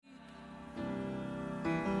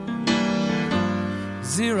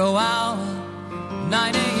0 hour,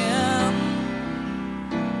 9 a.m.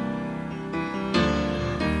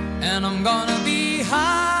 And I'm gonna be high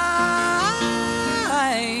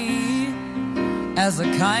as a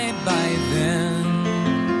kite by then.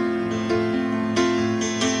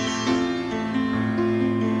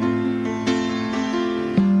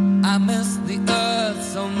 I miss the earth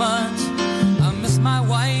so much, I miss my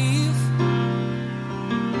wife.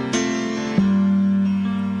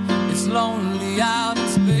 It's lonely out in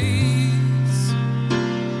space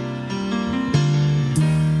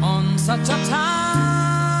on such a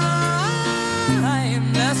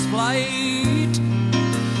timeless flight.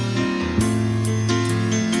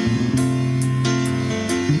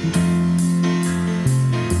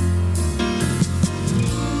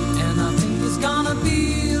 And I think it's gonna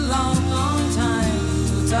be a long, long time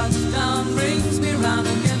till touchdown brings me round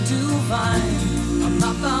again to find I'm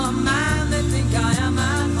not the man they think I am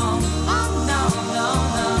at home. Oh no, no,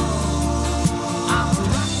 no, I'm a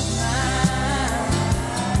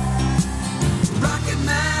rocket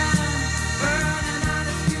man, burning out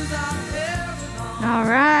his fuse out there. All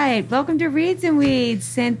right. Welcome to Reads and Weeds,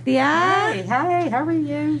 Cynthia. Hey, how are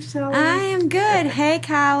you, Shelley? I am good. Hey,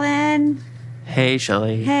 Colin. Hey,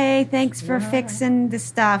 Shelley. Hey, thanks for fixing the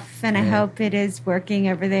stuff, and I hope it is working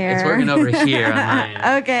over there. It's working over here on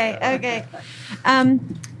mine. Okay.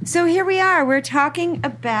 So here we are. We're talking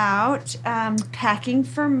about packing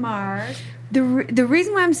for Mars. The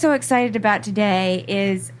reason why I'm so excited about today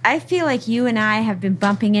is I feel like you and I have been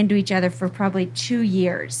bumping into each other for probably 2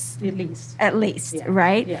 years. At least, Yeah.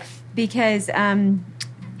 right? Yeah. Because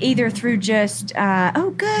either through just,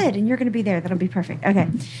 oh, good, and you're going to be there. That'll be perfect. Okay.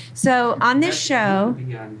 So on this show...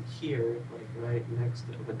 Be on here, like right next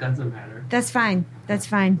to it, but doesn't matter. That's fine.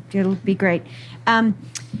 It'll be great.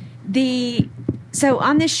 So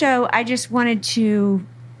on this show, I just wanted to...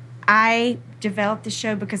 I developed the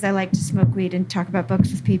show because I like to smoke weed and talk about books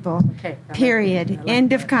with people. Okay. Period.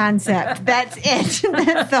 End of concept. That's it.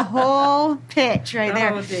 That's the whole pitch right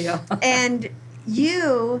there. Oh, deal. And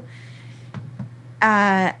you...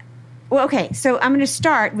 well, okay, so I'm going to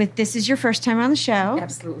start with this is your first time on the show.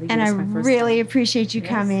 Absolutely. And yes, I my first really time. appreciate you Yes.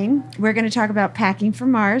 coming. We're going to talk about Packing for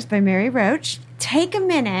Mars by Mary Roach. Take a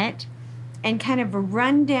minute and kind of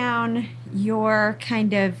run down your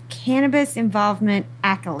kind of cannabis involvement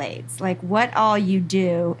accolades, like what all you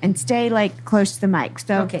do, and stay like close to the mic.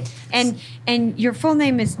 So, Okay. And your full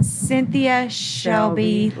name is Cynthia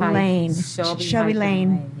Shelby Lane. Shelby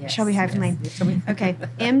Lane. Yes, Shelby hyphen Lane. yes. Shelby- Okay,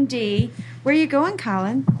 MD. Where are you going,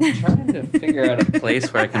 Colin? Trying to figure out a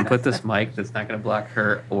place where I can put this mic that's not going to block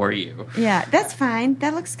her or you. Yeah, that's fine.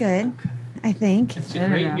 That looks good, I think. It's I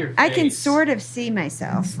don't right know. in your face. I can sort of see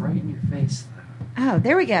myself. It's right in your face, though. Oh,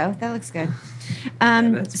 there we go. That looks good.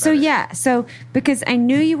 that's So better. because I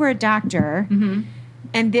knew you were a doctor, Mhm.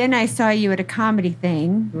 and then I saw you at a comedy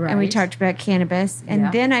thing, and we Right. talked about cannabis, and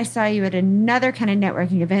Yeah. then I saw you at another kind of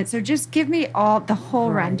networking event. So just give me the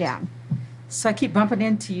whole Right. rundown. So I keep bumping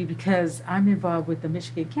into you because I'm involved with the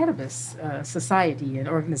Michigan Cannabis Society and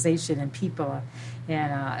organization and people.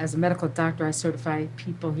 And as a medical doctor, I certify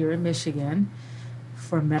people here in Michigan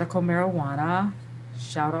for medical marijuana.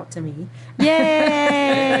 Shout out to me.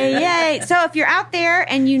 Yay! So if you're out there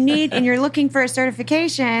and you're looking for a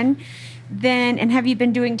certification, and have you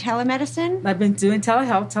been doing telemedicine? I've been doing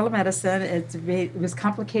telemedicine. It was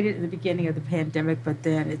complicated in the beginning of the pandemic, but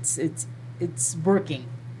then it's working.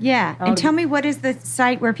 Yeah. And tell me, what is the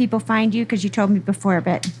site where people find you? Because you told me before,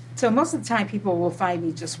 but So most of the time, people will find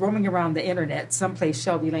me just roaming around the internet, someplace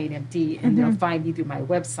Shelby Lane MD, and they'll find me through my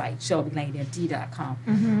website,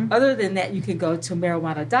 shelbylanemd.com. Other than that, you can go to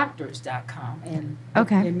marijuanadoctors.com, and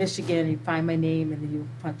Okay. in Michigan, you find my name, and then you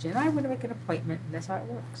punch in, I want to make an appointment, and that's how it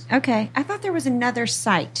works. okay. I thought there was another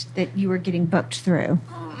site that you were getting booked through.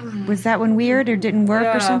 Was that one weird or didn't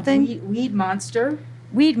work or something? Weed Monster.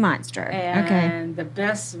 Weed Monster. And Okay. the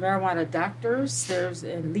best marijuana doctors, there's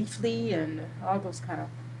in Leafly and all those kind of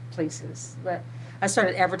places. But I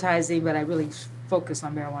started advertising, but I really focus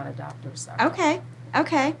on marijuana doctors. Okay.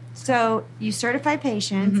 So you certify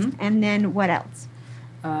patients, and then what else?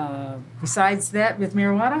 Besides that, with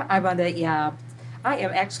marijuana, I'm on I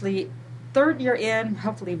am actually third year in,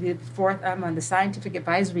 hopefully the fourth, I'm on the scientific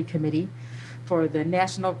advisory committee for the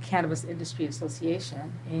National Cannabis Industry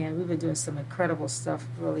Association, and we've been doing some incredible stuff.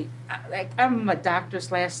 Really, I'm a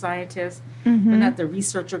doctor/scientist, but not the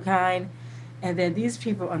researcher kind. And then these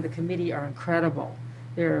people on the committee are incredible.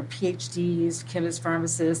 They're PhDs, chemists,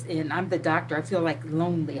 pharmacists, and I'm the doctor. I feel like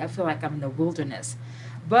lonely. I feel like I'm in the wilderness.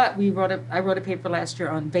 But I wrote a paper last year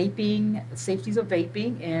on vaping, safeties of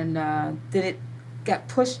vaping, and then it got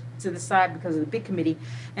pushed to the side because of the big committee,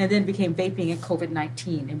 and then became vaping and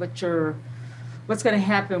COVID-19. And what's going to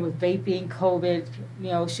happen with vaping, COVID?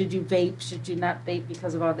 Should you vape? Should you not vape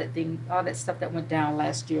because of all that stuff that went down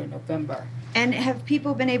last year in November? And have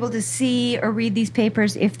people been able to see or read these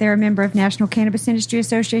papers if they're a member of National Cannabis Industry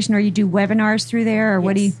Association, or you do webinars through there, or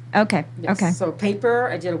what do you? Okay, Yes. okay. So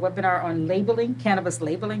I did a webinar on labeling, cannabis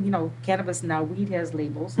labeling. Cannabis now, weed has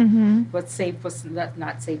labels. Mm-hmm. What's safe, what's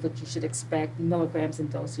not safe, what you should expect, milligrams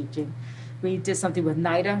and dosaging. We did something with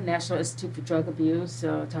NIDA, National Institute for Drug Abuse,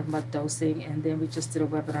 talking about dosing, and then we just did a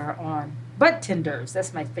webinar on butt tenders.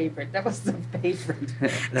 That's my favorite. That was the favorite.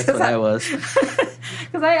 That's what I was.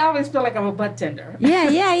 Because I always feel like I'm a butt tender.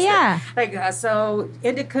 Yeah. So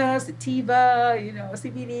indica, sativa,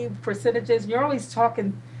 CBD percentages. You're always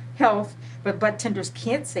talking health, but butt tenders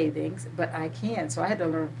can't say things, but I can. So I had to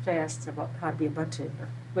learn fast about how to be a butt tender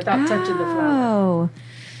without touching the flower. Oh,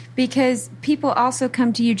 because people also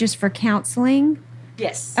come to you just for counseling.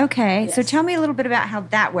 Yes. Okay, Yes. so tell me a little bit about how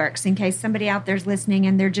that works in case somebody out there's listening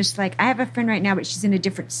and they're just like, I have a friend right now, but she's in a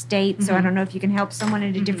different state, so I don't know if you can help someone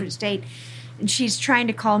in a different state. And she's trying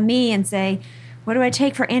to call me and say, what do I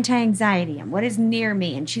take for anti-anxiety? And what is near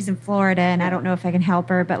me? And she's in Florida, and I don't know if I can help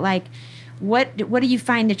her. But, like, what do you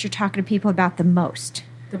find that you're talking to people about the most?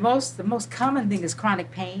 The most common thing is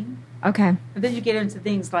chronic pain. Okay. And then you get into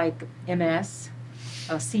things like MS,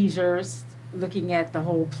 seizures, looking at the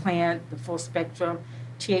whole plant, the full spectrum,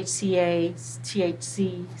 THCA,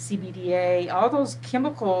 THC, CBDA, all those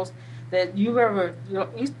chemicals that you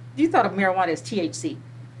thought of marijuana as THC.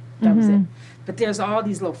 That was it. But there's all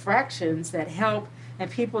these little fractions that help,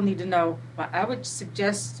 and people need to know. Well, I would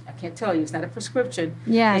suggest, I can't tell you, it's not a prescription.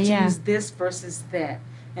 Yeah, that you yeah. use this versus that.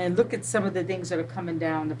 And look at some of the things that are coming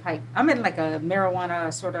down the pipe. I'm in like a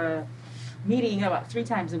marijuana sort of meeting about 3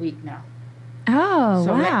 times a week now. Oh,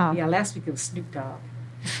 So wow. last week it was Snoop Dogg.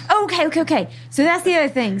 Okay. So that's the other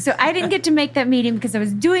thing. So I didn't get to make that meeting because I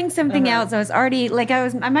was doing something else. I was already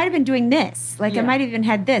I might have been doing this. I Yeah. might have even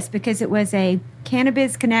had this because it was a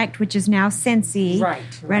Cannabis Connect, which is now Sensi, Right.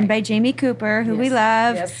 run by Jamie Cooper, who we Yes,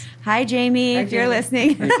 love. yes. Hi, Jamie, Hi, if you're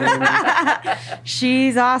Jamie. listening.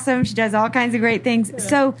 She's awesome. She does all kinds of great things.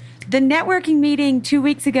 So the networking meeting 2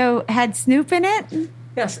 weeks ago had Snoop in it.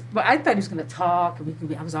 Yes, but I thought he was going to talk,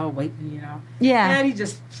 and I was all waiting, Yeah. And he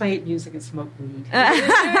just played music and smoked weed. But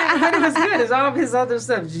it was good. It's all of his other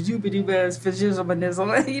stuff. Jujubadubas, fajizzle,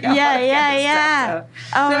 Yeah.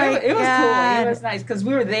 Oh, So my it was God. cool. It was nice because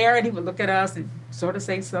we were there, and he would look at us and sort of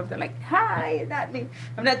say something like, "Hi, not me.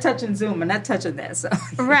 I'm not touching Zoom. I'm not touching that." So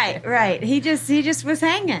Right. He just was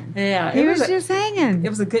hanging. Yeah, He it was was just hanging. It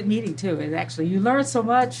was a good meeting too. It actually, you learn so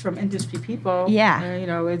much from industry people. Yeah.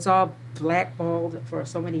 It's all blackballed for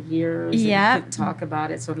so many years. and Yep. you couldn't talk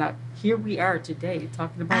about it. So now here we are today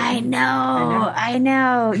talking about. I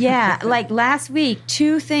know. Yeah. Like last week,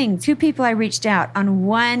 2 people I reached out on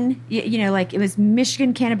one, it was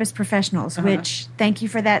Michigan Cannabis Professionals, which thank you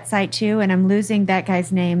for that site too. And I'm losing that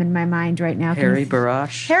guy's name in my mind right now. Harry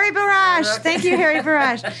Barash. Harry Barash. Okay. Thank you, Harry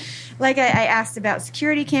Barash. I asked about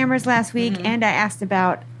security cameras last week, and I asked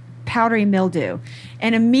about powdery mildew,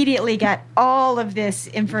 and immediately got all of this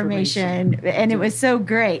information. And it was so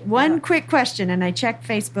great. One quick question, and I checked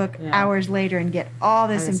Facebook hours later and get all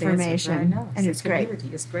this information. I know. And it's great. Community.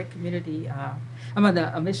 It's a great community. I'm on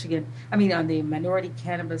the on the Minority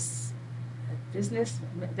Cannabis Business,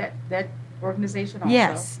 that organization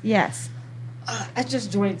also. Yes. I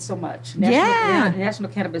just joined so much. National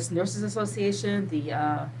Cannabis Nurses Association,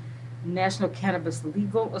 the National Cannabis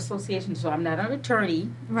Legal Association. So I'm not an attorney,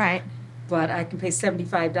 Right. but I can pay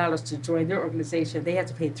 $75 to join their organization. They have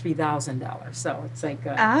to pay $3,000. So it's like,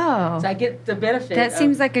 so I get the benefit. That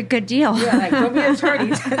seems like a good deal. Yeah, don't be an attorney,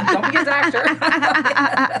 don't be a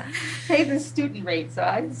doctor. Pay the student rate.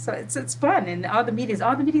 So it's fun, and all the meetings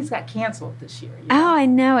got canceled this year. Oh, I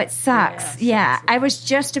know. It sucks. Yeah, I was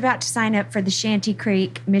just about to sign up for the Shanty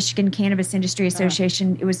Creek Michigan Cannabis Industry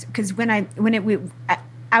Association. It was because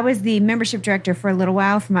I was the membership director for a little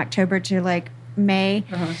while, from October to May.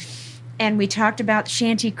 And we talked about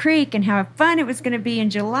Shanty Creek and how fun it was going to be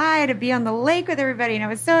in July to be on the lake with everybody. And I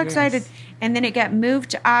was so excited. And then it got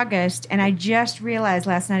moved to August. And I just realized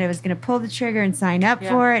last night I was going to pull the trigger and sign up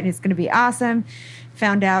for it. And it's going to be awesome.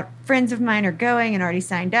 Found out friends of mine are going and already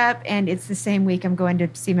signed up. And it's the same week I'm going to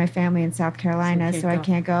see my family in South Carolina. So I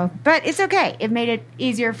can't go. But it's okay. It made it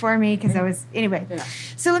easier for me because I was, anyway. Yeah.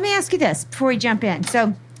 So let me ask you this before we jump in.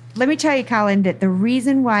 So let me tell you, Colin, that the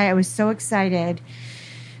reason why I was so excited,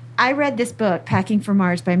 I read this book, Packing for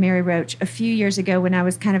Mars by Mary Roach, a few years ago when I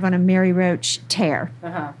was kind of on a Mary Roach tear.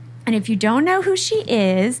 And if you don't know who she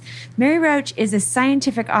is, Mary Roach is a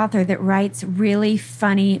scientific author that writes really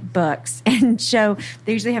funny books. And so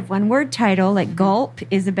they usually have one word title, like Gulp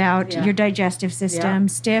is about your digestive system,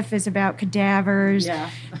 Stiff is about cadavers,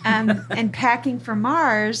 and Packing for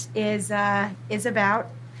Mars is about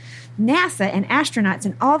NASA and astronauts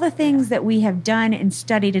and all the things that we have done and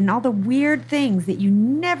studied and all the weird things that you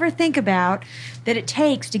never think about that it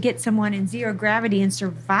takes to get someone in zero gravity and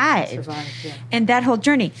survive. And that whole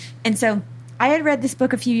journey. And so I had read this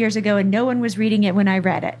book a few years ago and no one was reading it when I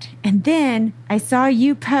read it. And then I saw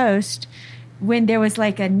you post when there was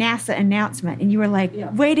like a NASA announcement and you were like,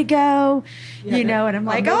 way to go, you know, and I'm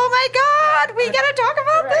like, oh my God, we got to talk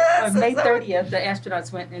about this. On May 30th, the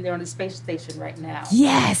astronauts went and they're on the space station right now.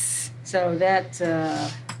 Yes. So that,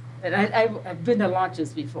 and I've been to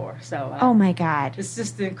launches before, so. Oh my God. It's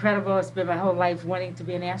just incredible. It's been my whole life wanting to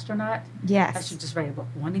be an astronaut. Yes. I should just write a book,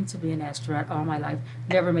 wanting to be an astronaut all my life.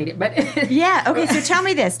 Never made it, but. Yeah, okay, so tell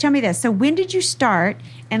me this. So when did you start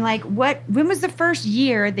and like when was the first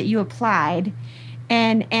year that you applied?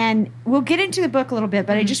 And we'll get into the book a little bit,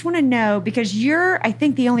 but I just want to know, because you're, I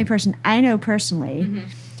think, the only person I know personally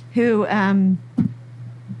who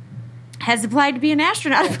has applied to be an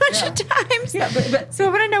astronaut a bunch of times. Yeah, but so I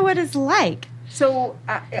want to know what it's like. So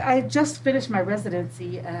I just finished my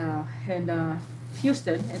residency in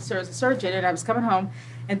Houston as a surgeon, and I was coming home,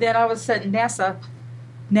 and then all of a sudden NASA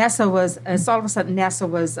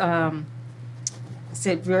was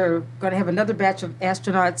said we're going to have another batch of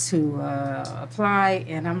astronauts who apply,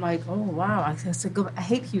 and I'm like, oh wow, I said, I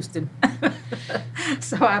hate Houston,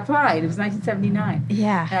 so I applied. It was 1979.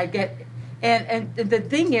 Yeah, and the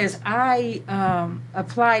thing is, I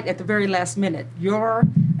applied at the very last minute. Your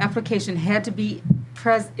application had to be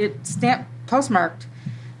stamped, postmarked,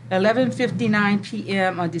 11:59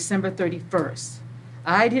 p.m. on December 31st.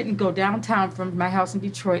 I didn't go downtown from my house in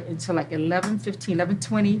Detroit until like 11:15,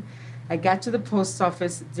 11:20. I got to the post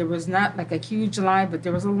office. There was not like a huge line, but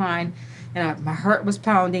there was a line, and my heart was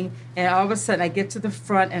pounding. And all of a sudden, I get to the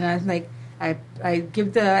front, and I'm like, I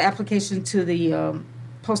give the application to the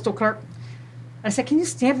postal clerk. I said, "Can you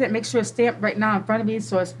stamp it? Make sure it's stamped right now in front of me,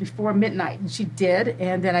 so it's before midnight." And she did.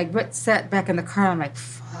 And then I sat back in the car. I'm like,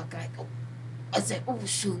 "Fuck!" I said, "Oh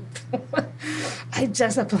shoot!" I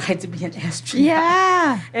just applied to be an astronaut.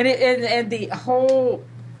 Yeah, and the whole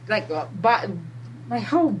my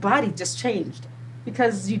whole body just changed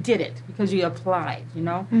because you did it, because you applied, you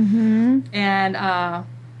know. And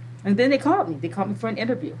then they called me. They called me for an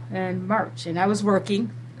interview in March, and I was working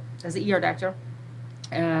as an ER doctor.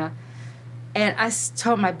 And I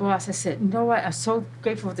told my boss, I said, "You know what? I'm so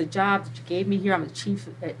grateful for the job that you gave me here. I'm the chief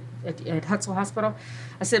at Hutzel Hospital."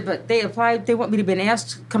 I said, "But they applied. They want me to be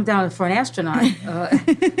come down for an astronaut."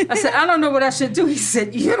 I said, "I don't know what I should do." He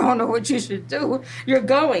said, "You don't know what you should do. You're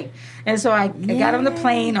going." And so I got on the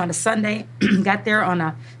plane on a Sunday, got there on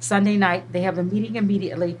a Sunday night. They have a meeting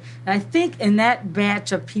immediately. And I think in that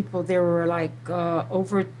batch of people, there were like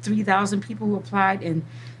over 3,000 people who applied,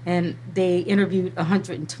 and they interviewed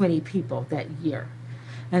 120 people that year.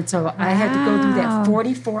 And so I had to go through that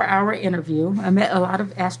 44-hour interview. I met a lot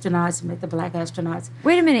of astronauts. I met the black astronauts.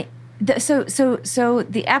 Wait a minute. So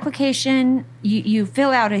the application, you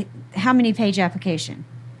fill out how many page application?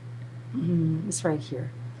 It's right here.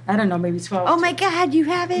 I don't know, maybe 12. Oh my God, you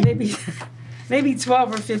have it? Maybe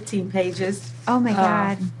 12 or 15 pages. Oh my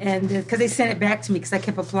God. And because they sent it back to me because I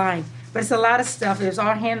kept applying. But it's a lot of stuff. It was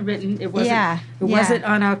all handwritten. It wasn't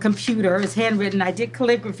on a computer. It's handwritten. I did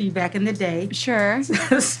calligraphy back in the day. Sure. So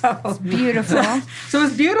it's beautiful. So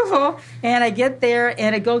it's beautiful. And I get there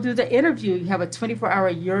and I go through the interview. You have a 24-hour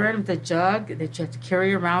urine with a jug that you have to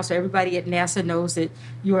carry around, so everybody at NASA knows that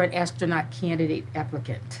you're an astronaut candidate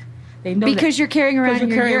applicant. They know because you're carrying around your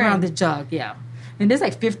urine. Around the jug, yeah. And there's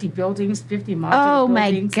like 50 buildings, 50 modular buildings. Oh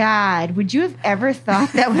my God. Would you have ever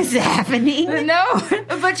thought that was happening? No.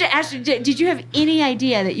 A bunch of astronauts. Did you have any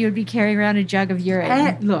idea that you would be carrying around a jug of urine? I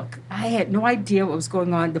had no idea what was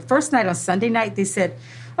going on. The first night, on Sunday night, they said,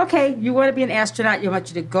 "Okay, you want to be an astronaut, you want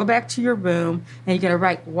you to go back to your room and you're going to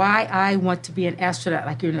write why I want to be an astronaut,"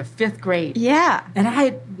 like you're in the 5th grade. Yeah. And I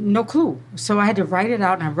had no clue. So I had to write it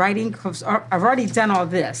out, and I'm writing, because I've already done all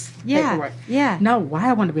this paperwork. Yeah. No, why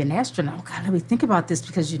I want to be an astronaut. Oh, God, let me think about this,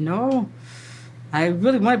 because, I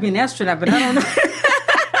really want to be an astronaut, but I don't know.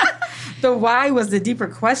 The why was the deeper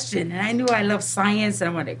question. And I knew I loved science, and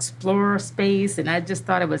I wanted to explore space, and I just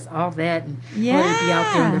thought it was all that, and wanted to be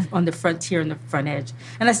out there on the frontier and the front edge.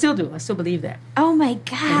 And I still do. I still believe that. Oh, my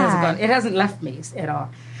God. It hasn't left me at all.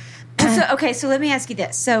 So let me ask you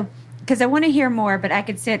this. So, because I want to hear more, but I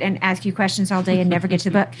could sit and ask you questions all day and never get to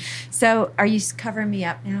the book. So are you covering me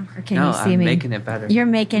up now, or can you see I'm me? making it better. You're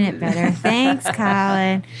making it better. Thanks,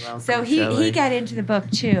 Colin. Welcome, So Shelley. he got into the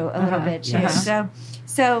book too, a little bit too. yes.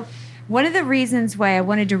 So one of the reasons why I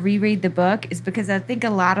wanted to reread the book is because I think a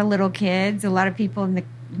lot of little kids, a lot of people in the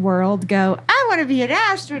world go, I want to be an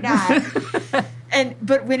astronaut.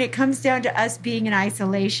 But when it comes down to us being in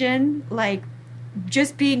isolation, like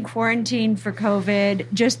just being quarantined for COVID,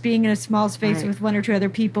 just being in a small space Right. with one or two other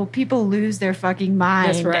people lose their fucking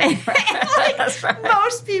mind. That's right. Like, That's right.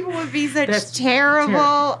 most people would be such That's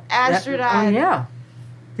terrible astronauts. Oh, yeah.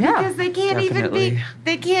 Yeah. Because they can't even be, Definitely.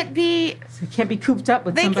 they can't be, You can't be cooped up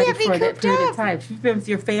with They somebody can't be for that cooped period up. of time. If you've been with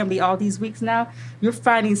your family all these weeks now, you're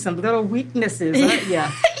finding some little weaknesses, aren't you?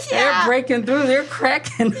 Yeah. They're breaking through. They're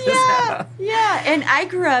cracking. yeah, yeah. And I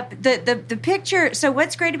grew up, the picture, so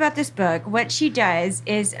what's great about this book, what she does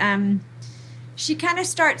is she kind of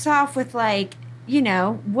starts off with like,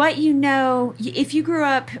 what if you grew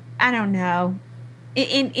up, I don't know,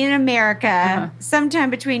 in America, sometime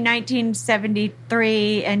between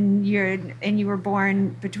 1973 and you were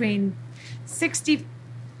born between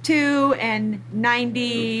 62 and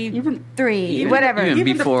 93, Even- whatever.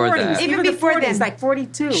 even before the 40s, that. Even the before 40s, then. like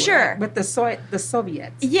 42. Sure. With the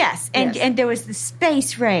Soviets. Yes, Yes. and there was the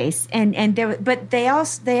space race, and there, but they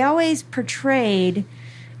always portrayed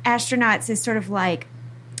astronauts as sort of like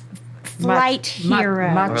flight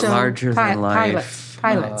heroes. macho Or larger than life.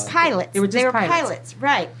 Pilots. Pilots. They were just pilots,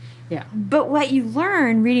 right? Yeah. But what you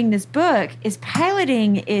learn reading this book is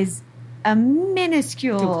piloting is a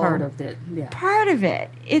minuscule Still part of it. Yeah. part of it.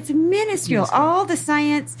 It's minuscule. All the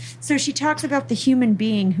science. So she talks about the human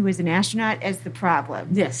being who is an astronaut as the problem.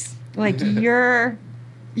 Yes. Like you're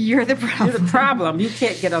the problem. You're the problem. You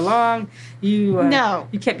can't get along. You No.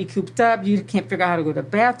 You can't be cooped up. You can't figure out how to go to the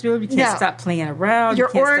bathroom. You can't No. stop playing around. Your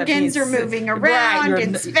You can't stop organs being are sick. moving Right, around you're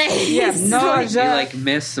in space. You have You nausea. like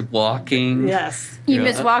miss walking. Yes. You Yeah.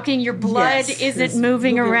 miss walking. Your blood Yes. isn't It's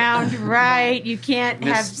moving moving. around right. You can't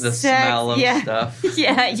Miss have the sex. smell of yeah. stuff.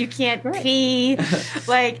 Yeah, you can't Right. pee.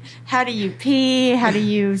 Like, how do you pee? How do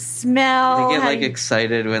you smell? They get How like do you-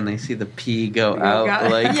 excited when they see the pee go Go out, out.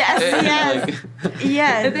 like, Yes,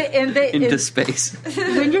 yes. And into space.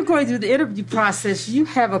 when you're going through the interview process, you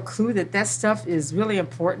have a clue that stuff is really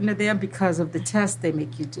important to them because of the test they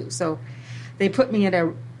make you do. So they put me in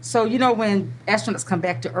a. So when astronauts come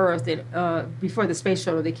back to Earth, before the space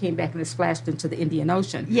shuttle, they came back and they splashed into the Indian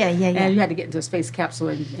Ocean. Yeah. And you had to get into a space capsule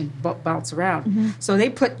and bounce around. Mm-hmm. So they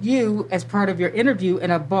put you as part of your interview in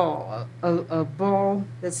a ball, a ball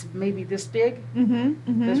that's maybe this big,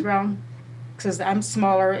 this round. Because I'm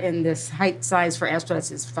smaller, and this height size for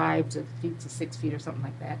astronauts is 5 to 6 feet or something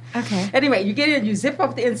like that. Okay. Anyway, you get in, you zip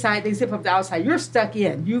up the inside, they zip up the outside. You're stuck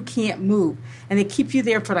in. You can't move. And they keep you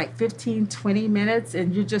there for like 15, 20 minutes,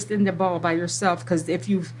 and you're just in the ball by yourself. Because if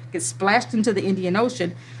you get splashed into the Indian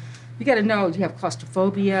Ocean, you got to know you have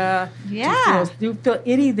claustrophobia. Yeah. Do you feel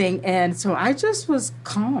anything? And so I just was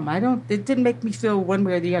calm. It didn't make me feel one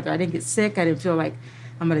way or the other. I didn't get sick. I didn't feel like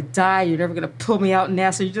I'm going to die. You're never going to pull me out in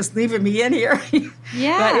NASA. You're just leaving me in here.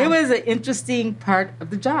 Yeah. But it was an interesting part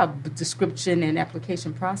of the job, the description and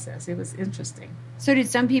application process. It was interesting. So did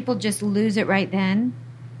some people just lose it right then?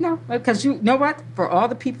 No, because you know what? For all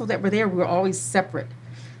the people that were there, we were always separate.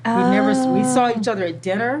 We saw each other at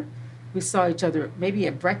dinner. We saw each other maybe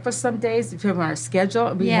at breakfast some days, depending on our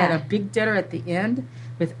schedule. We had Yeah. a big dinner at the end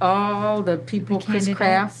with all the people. The Chris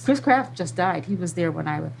candidates. Kraft just died. He was there when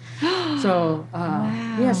I was. So,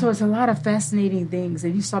 yeah, so it's a lot of fascinating things.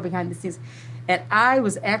 And you saw behind the scenes. And I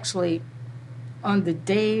was actually, on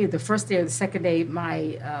the first day or the second day,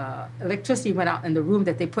 my electricity went out in the room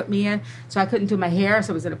that they put me in, so I couldn't do my hair,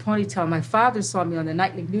 so it was in a ponytail. My father saw me on the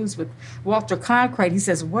nightly news with Walter Cronkite. He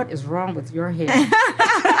says, "What is wrong with your hair?"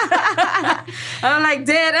 I'm like,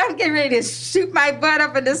 "Dad, I'm getting ready to shoot my butt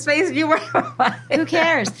up into space, and you were..." Who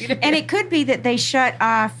cares? And it could be that they shut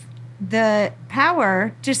off the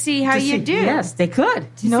power to see how you do. Yes, they could.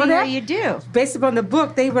 To You know see that? how you do. Based upon the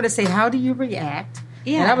book, they were to say, "How do you react?"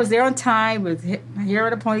 Yeah. And I was there on time with my hair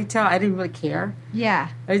in a ponytail. I didn't really care. Yeah.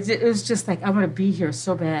 It was just like, I want to be here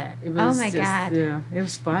so bad. It was Oh, my God. Yeah, it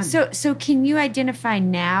was fun. So can you identify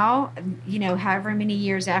now, however many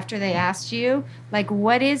years after they asked you, like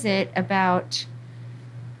what is it about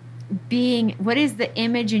what is the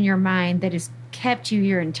image in your mind that has kept you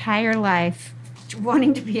your entire life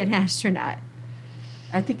wanting to be an astronaut?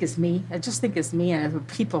 I think it's me. I just think it's me, and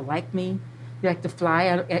people like me. They like to fly.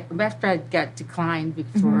 After I got declined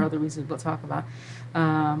for other reasons we'll talk about,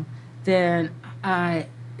 then I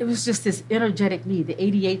it was just this energetic me, the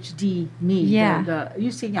ADHD me. Yeah.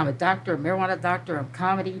 You see, I'm a doctor, a marijuana doctor, I'm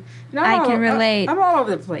comedy. You know, I can relate. I'm all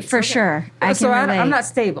over the place. For sure. I can relate. I'm not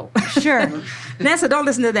stable. Sure. NASA, don't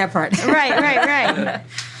listen to that part. Right.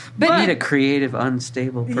 But you need a creative,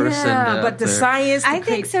 unstable person. Yeah, but the science. I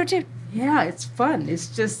think so too. Yeah, it's fun.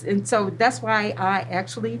 It's just, and so that's why I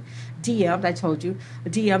actually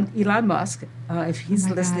DM'd Elon Musk, if he's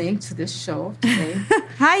listening to this show today.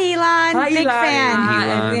 Hi, Elon. Hi, Big Elon.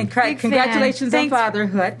 fan. And Big congratulations fan. on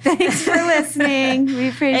fatherhood. Thanks for listening. We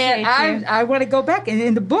appreciate And you. I want to go back. And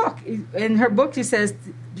in the book, in her book, she says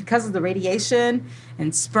because of the radiation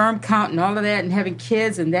and sperm count and all of that and having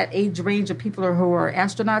kids and that age range of people who are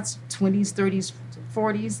astronauts, 20s, 30s,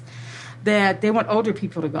 40s, that they want older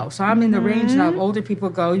people to go. So I'm in the range now of older people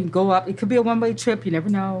go. You can go up. It could be a one-way trip. You never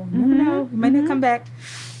know. You never know. You might not come back.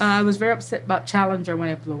 I was very upset about Challenger when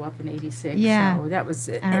it blew up in '86. Yeah. So that was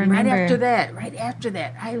it. I And right remember. after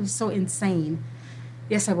that, I was so insane.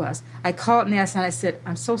 Yes, I was. I called NASA and I said,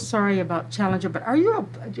 I'm so sorry about Challenger, but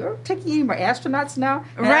you're taking any more astronauts now?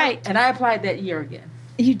 And Right. I applied that year again.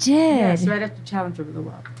 You did. Yes, right after Challenger blew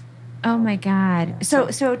up. Oh my God. Yeah,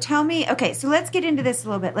 So tell me. Okay, so let's get into this a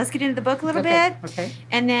little bit. Let's get into the book a little Okay, bit. okay.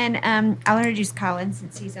 And then I'll introduce Colin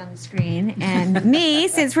since he's on the screen, and me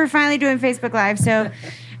since we're finally doing Facebook Live. So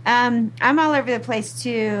I'm all over the place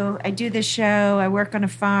too. I do the show. I work on a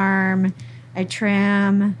farm. I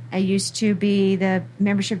trim. I used to be the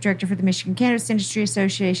membership director for the Michigan Cannabis Industry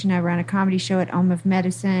Association. I run a comedy show at Ohm of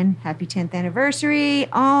Medicine. Happy 10th anniversary,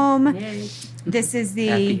 Ohm. Yay. This is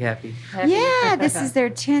the happy. yeah, this is their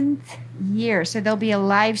 10th year. So there'll be a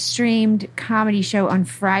live streamed comedy show on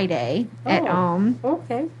Friday at Ohm.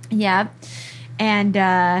 Okay. Yeah. And,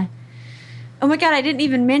 oh my God, I didn't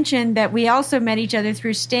even mention that we also met each other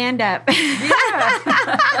through stand up.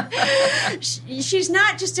 She's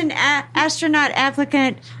not just an astronaut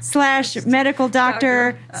applicant / medical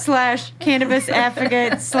doctor / cannabis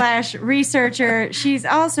advocate / researcher. She's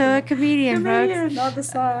also a comedian, folks. On the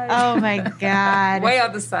side. Oh my God. Way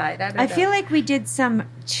on the side. I feel like we did some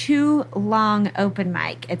too long open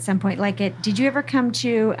mic at some point. Did you ever come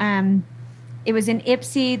to, it was in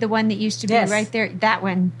Ipsy, the one that used to be Yes. right there, that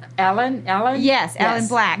one. Alan? Yes, Alan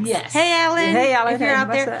Black. Yes. Hey, Alan. Hey, Alan. If you're Hey, out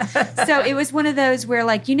what's there. up? So it was one of those where,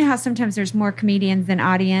 you know how sometimes there's more comedians than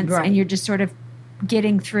audience, Right. and you're just sort of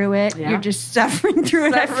getting through it. Yeah. You're just suffering through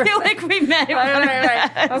it. I Suffering. feel like we met at one of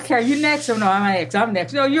Right. those. Okay, are you next? Oh, no, I'm next. I'm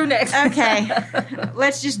next. No, you're next. Okay,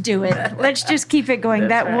 let's just do it. Let's just keep it going.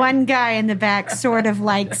 That's That right. one guy in the back sort of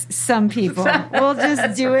likes some people. We'll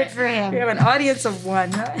just do it for We him. have an audience of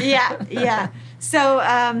one. Huh? Yeah. So,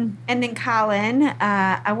 and then Colin,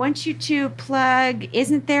 I want you to plug,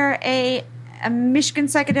 isn't there a Michigan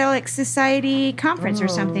Psychedelic Society conference or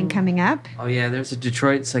something coming up? Oh, yeah, there's a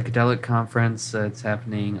Detroit Psychedelic Conference that's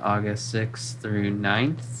happening August 6th through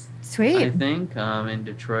 9th, Sweet. I think, in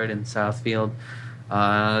Detroit and Southfield.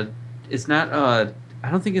 It's not,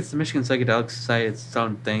 I don't think it's the Michigan Psychedelic Society, it's its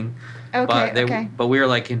own thing. Okay, But we're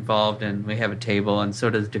involved and we have a table, and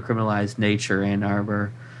so does Decriminalized Nature Ann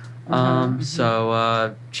Arbor.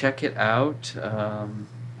 So check it out.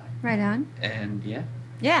 Right on. And yeah,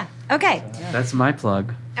 Yeah. Okay. that's my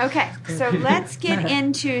plug. Okay, so let's get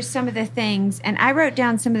into some of the things. And I wrote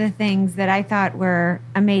down some of the things that I thought were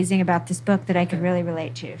amazing about this book that I could really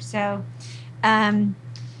relate to. So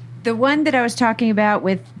the one that I was talking about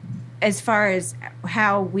with as far as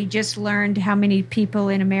how we just learned how many people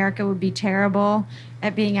in America would be terrible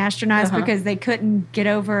at being astronauts because they couldn't get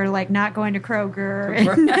over not going to Kroger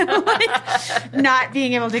and not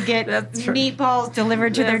being able to get That's right. meatballs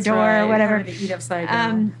delivered to That's their door right. or whatever. Having to eat upside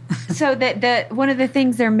down. So that one of the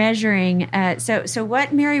things they're measuring. So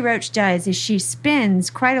what Mary Roach does is she spends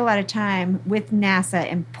quite a lot of time with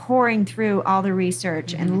NASA and pouring through all the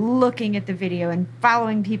research and looking at the video and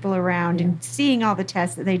following people around and seeing all the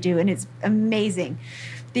tests that they do, and it's amazing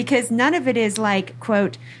because none of it is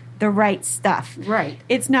quote the right stuff. Right.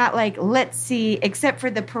 It's not let's see, except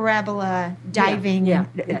for the parabola diving, yes.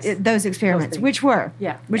 those experiments, things. which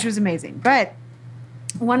Yeah. was amazing. But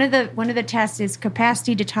one of the tests is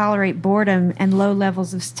capacity to tolerate boredom and low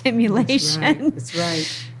levels of stimulation. That's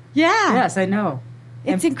right. Yeah, Yes, I know.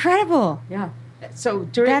 it's incredible. Yeah. So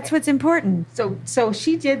during That's what's important. So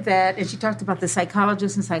she did that, and she talked about the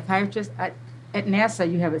psychologists and psychiatrists. At NASA,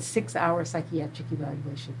 you have a 6-hour psychiatric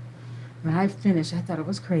evaluation. When I finished, I thought it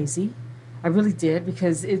was crazy. I really did,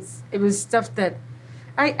 because it was stuff that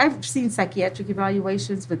I've seen psychiatric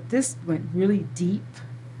evaluations, but this went really deep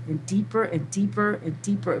and deeper and deeper and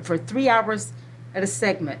deeper for 3 hours at a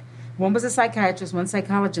segment. One was a psychiatrist, one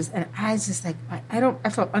psychologist, and I was just I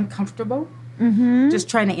felt uncomfortable. just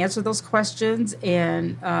trying to answer those questions.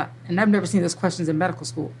 And I've never seen those questions in medical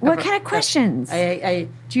school. What ever. kind of questions?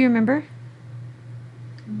 Do you remember?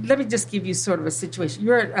 Let me just give you sort of a situation.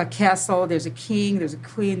 You're at a castle. There's a king. There's a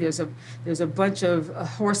queen. There's a bunch of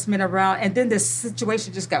horsemen around, and then this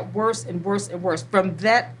situation just got worse and worse and worse from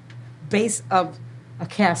that base of a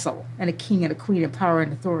castle and a king and a queen and power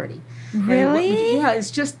and authority. Really? Yeah. It's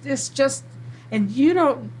just, and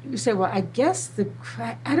you say, well, I guess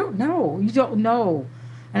I don't know. You don't know,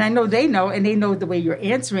 and I know they know, and they know the way you're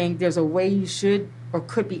answering. There's a way you should or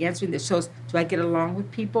could be answering that shows, do I get along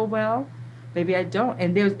with people well? Maybe I don't.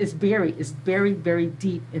 And it's very, very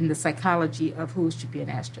deep in the psychology of who should be an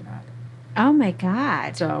astronaut. Oh, my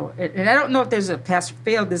God. So, and I don't know if there's a pass or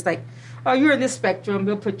fail. There's like, oh, you're in this spectrum.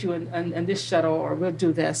 We'll put you in this shuttle, or we'll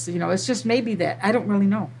do this. It's just maybe that. I don't really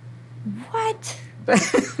know. What?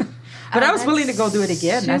 But I was willing to go do it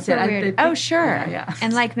again. I said, weird. Oh, sure. Yeah.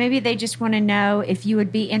 And like maybe they just want to know if you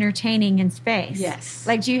would be entertaining in space. Yes.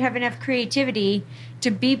 Like, do you have enough creativity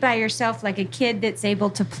to be by yourself, like a kid that's able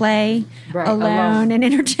to play alone and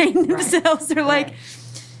entertain themselves? Or like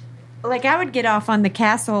I would get off on the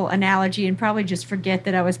castle analogy and probably just forget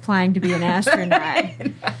that I was applying to be an astronaut.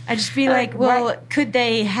 I'd just be like, well, could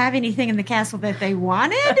they have anything in the castle that they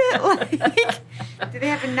wanted? Like, do they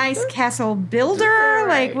have a nice castle builder?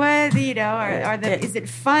 Like, what, is it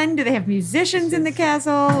fun? Do they have musicians in the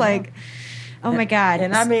castle? Like, oh my God.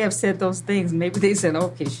 And I may have said those things. Maybe they said,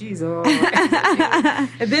 okay, she's all right.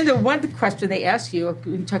 And then the one question they ask you,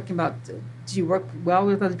 when talking about, do you work well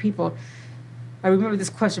with other people? I remember this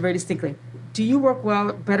question very distinctly. Do you work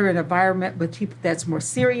better in an environment with people that's more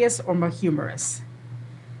serious or more humorous?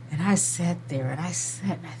 And I sat there and I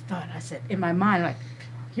said, in my mind, like,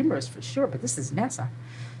 humorous for sure, but this is NASA.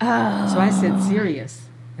 Oh. So I said serious.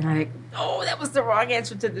 And I that was the wrong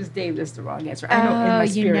answer to this day. That's the wrong answer. I know in my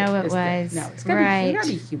spirit. It was. No, it's gotta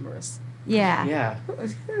be humorous. Yeah. Yeah.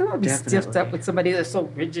 I'll be stiffed up with somebody that's so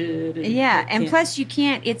rigid. And plus you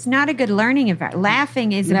can't, it's not a good learning environment.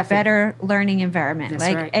 Laughing is a better learning environment. That's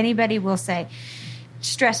like right. Anybody will say,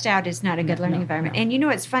 stressed out is not a good learning environment. No. And you know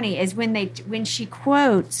what's funny is when she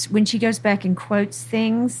goes back and quotes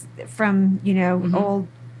things from, old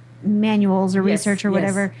manuals or research or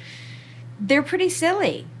whatever, they're pretty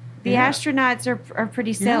silly. The astronauts are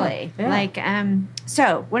pretty silly. Yeah. Like,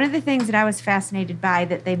 so one of the things that I was fascinated by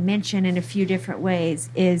that they mention in a few different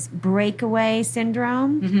ways is breakaway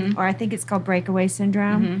syndrome, or I think it's called breakaway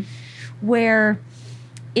syndrome, where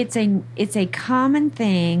it's a common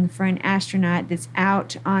thing for an astronaut that's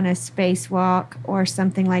out on a spacewalk or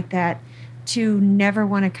something like that to never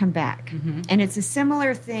want to come back. And it's a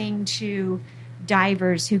similar thing to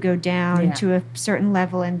divers who go down to a certain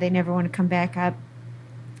level and they never want to come back up.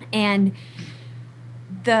 And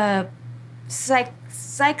the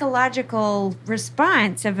psychological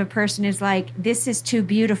response of a person is like, this is too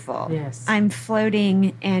beautiful. Yes. I'm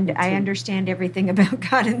floating and I understand everything about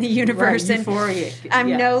God and the universe. Right, and euphoric.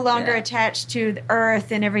 I'm no longer attached to the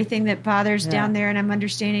earth and everything that bothers down there, and I'm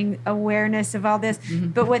understanding awareness of all this.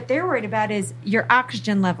 But what they're worried about is your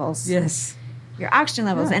oxygen levels. Yes. Your oxygen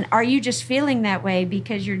levels. And are you just feeling that way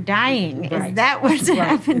because you're dying? Right. Is that what's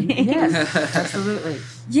happening? Yes, absolutely.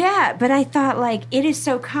 Yeah, but I thought, like, it is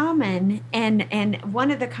so common. And one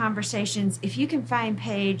of the conversations, if you can find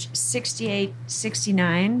page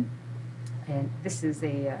 6869. And this is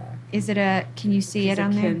Is it can you see it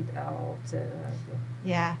on there?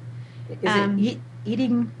 Yeah. Is it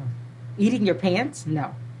eating your pants?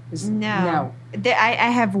 No. No.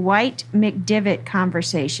 I have White McDivitt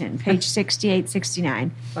conversation, page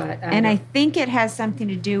 6869. And I think it has something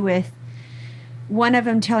to do with one of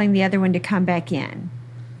them telling the other one to come back in.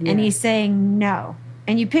 Yes. And he's saying no.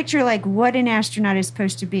 And you picture, like, what an astronaut is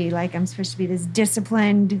supposed to be. Like, I'm supposed to be this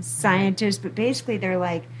disciplined scientist. But basically they're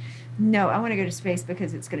like, no, I want to go to space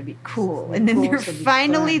because it's going to be cool. And then they're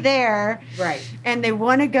finally there. Right. And they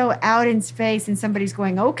want to go out in space and somebody's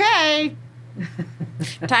going, okay.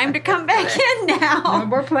 Time to come back in now. No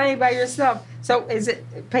more playing by yourself. So is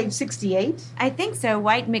it page 68? I think so.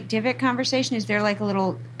 White McDivitt conversation. Is there like a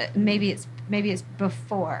little? Maybe it's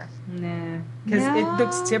before. Nah, because it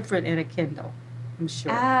looks different in a Kindle. I'm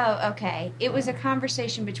sure. Oh, okay. It was a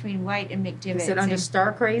conversation between White and McDivitt. Is it under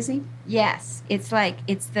Star Crazy? Yes, it's like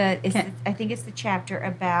I think it's the chapter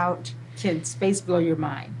about. Can space blow your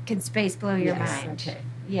mind? Can space blow your mind? Okay.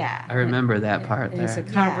 Yeah. I remember that part there. It's a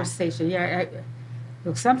conversation.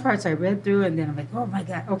 Look, some parts I read through, and then I'm like, oh, my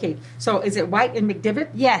God. Okay, so is it White and McDivitt?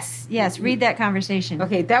 Yes. Read that conversation.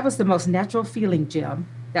 Okay, that was the most natural feeling, Jim.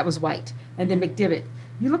 That was White. And then McDivitt,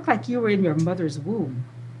 you look like you were in your mother's womb.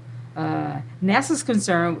 NASA's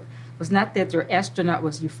concern was not that their astronaut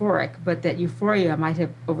was euphoric, but that euphoria might have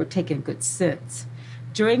overtaken good sense.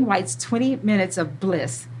 During White's 20 minutes of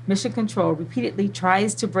bliss, Mission Control repeatedly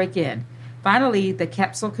tries to break in. Finally, the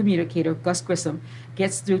capsule communicator, Gus Grissom,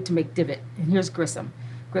 gets through to McDivitt. And here's Grissom.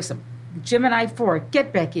 Grissom, Gemini 4,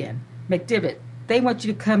 get back in. McDivitt, they want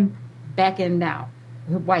you to come back in now.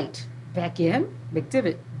 White, back in?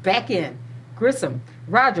 McDivitt, back in. Grissom,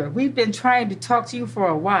 Roger, we've been trying to talk to you for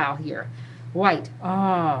a while here. White,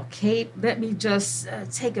 oh, Kate, let me just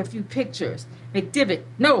take a few pictures. McDivitt,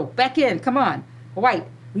 no, back in, come on. White,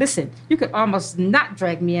 listen, you could almost not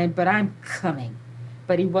drag me in, but I'm coming.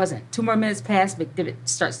 But he wasn't. 2 more minutes pass, McDivitt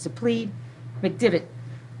starts to plead. McDivitt,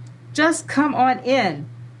 just come on in.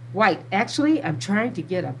 White, actually, I'm trying to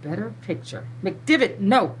get a better picture. McDivitt,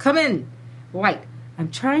 no, come in. White,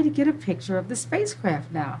 I'm trying to get a picture of the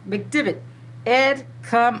spacecraft now. McDivitt, Ed,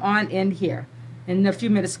 come on in here. And a few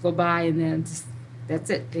minutes go by, and then that's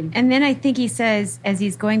it. And then I think he says, as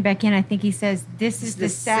he's going back in, I think he says, this is the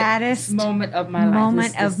saddest moment of my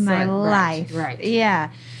life. Right. Yeah.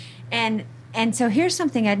 And so here's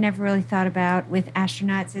something I'd never really thought about with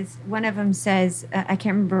astronauts is one of them says, I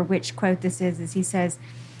can't remember which quote this is he says,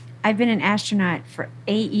 I've been an astronaut for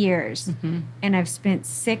 8 years, and I've spent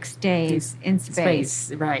 6 days in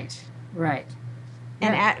space. Right.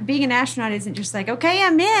 And being an astronaut isn't just like, okay,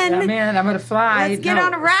 I'm in. I'm going to fly. Let's get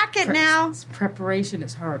on a rocket now. It's preparation.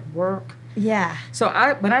 It's hard work. Yeah. So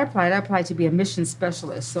when I applied to be a mission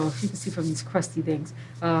specialist. So if you can see from these crusty things,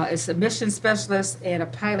 it's a mission specialist and a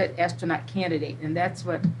pilot astronaut candidate. And that's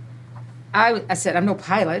what I said. I'm no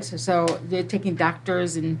pilot. So they're taking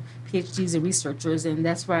doctors and PhDs and researchers. And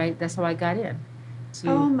that's how I got in.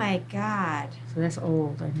 Oh, my God. So that's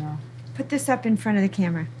old, I know. Put this up in front of the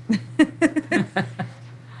camera.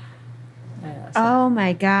 Yeah, oh,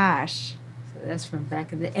 my gosh. So that's from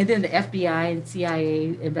back in and then the FBI and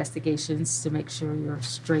CIA investigations to make sure you're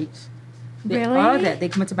straight. Really? All of that. They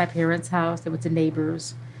went to my parents' house. They went to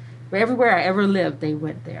neighbors. Everywhere I ever lived, they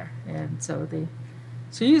went there. And so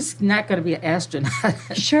you're just not going to be an astronaut.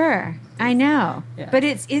 Sure, I know. Yeah. But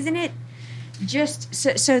isn't it just,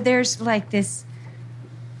 so there's like this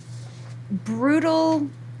brutal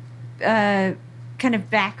kind of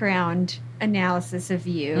background analysis of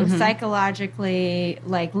you, psychologically,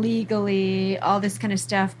 like legally, all this kind of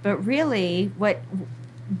stuff. But really,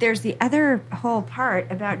 there's the other whole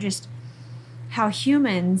part about just how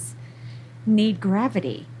humans need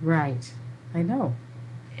gravity. Right. I know.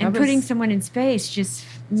 And putting someone in space just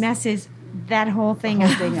messes that whole thing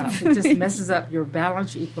up. It just messes up your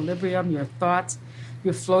balance, your equilibrium, your thoughts.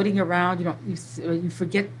 You're floating around. You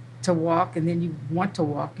forget to walk, and then you want to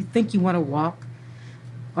walk. You think you want to walk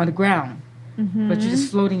on the ground, but you're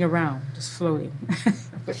just floating around, just floating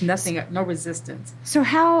with nothing, no resistance. So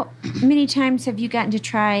how many times have you gotten to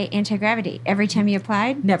try anti-gravity? Every time you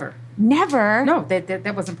applied? Never. Never? No,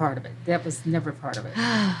 that wasn't part of it. That was never part of it.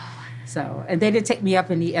 So, and they didn't take me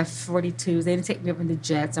up in the F-42s. They didn't take me up in the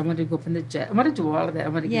jets. I wanted to go up in the jet. I wanted to do all of that. I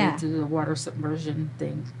wanted to get into the water submersion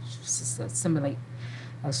thing, just to simulate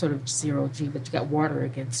a sort of 0G, but you got water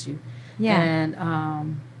against you. Yeah.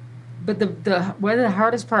 And but one of the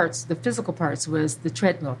hardest parts, the physical parts, was the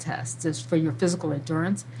treadmill test. It's for your physical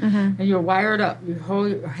endurance, and you're wired up. Your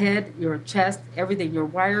whole head, your chest, everything. You're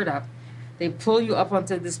wired up. They pull you up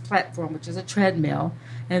onto this platform, which is a treadmill,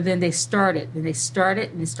 and then they start it. And they start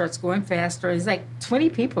it, and it starts going faster. There's like 20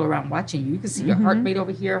 people around watching you. You can see your heart rate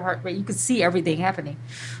over here, heart rate. You can see everything happening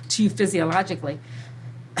to you physiologically.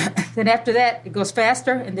 Then after that, it goes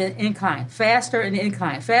faster and then incline, faster and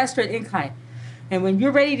incline, faster and incline. And when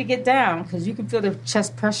you're ready to get down, because you can feel the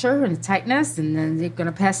chest pressure and the tightness, and then you're going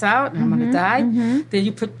to pass out, and I'm going to die, then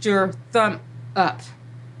you put your thumb up.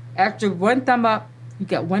 After one thumb up, you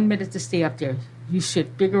got 1 minute to stay up there. You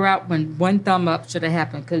should figure out when one thumb up should have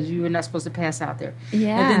happened, because you were not supposed to pass out there.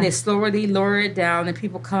 Yeah. And then they slowly lower it down, and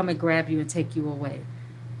people come and grab you and take you away.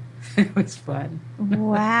 It was fun.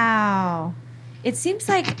 Wow. It seems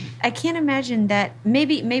like I can't imagine that.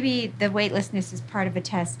 Maybe the weightlessness is part of a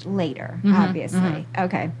test later, obviously.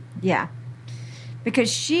 Okay. Yeah.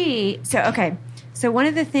 Because so one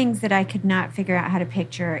of the things that I could not figure out how to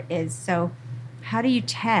picture is, so how do you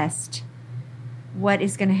test what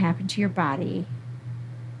is going to happen to your body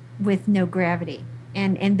with no gravity?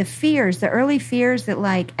 And the early fears that,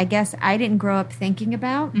 like, I guess I didn't grow up thinking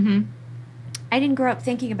about. I didn't grow up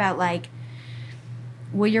thinking about, like,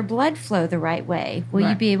 will your blood flow the right way? Will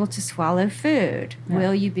you be able to swallow food? Yeah.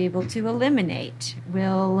 Will you be able to eliminate?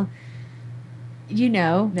 Will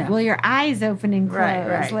your eyes open and close?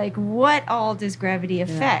 Right. Like, what all does gravity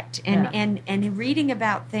affect? Yeah. And reading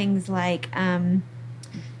about things like bone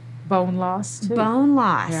loss too. Bone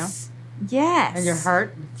loss. Yes. And your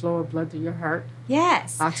heart, the flow of blood through your heart,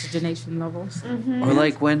 Yes. oxygenation levels. Mhm. Or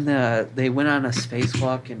like when they went on a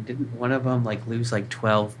spacewalk and didn't one of them like lose like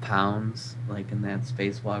 12 pounds like in that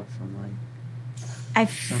spacewalk from like I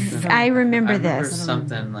remember I remember this.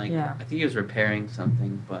 something like Yeah. I think he was repairing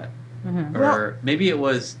something, but Mhm. or maybe it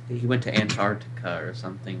was he went to Antarctica or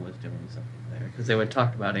something, was doing something there because they would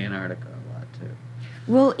talk about Antarctica a lot too.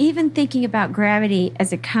 Well, even thinking about gravity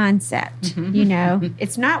as a concept, Mhm. you know,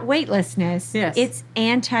 it's not weightlessness, Yes. it's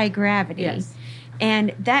anti-gravity. Yes.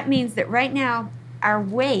 And that means that right now our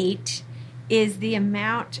weight is the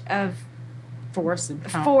amount of Force and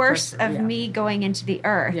force pressure, of yeah. me going into the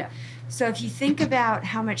earth. Yeah. So if you think about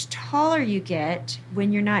how much taller you get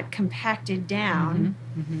when you're not compacted down,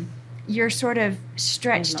 Mhm. you're sort of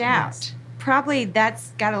stretched Yes. out. Probably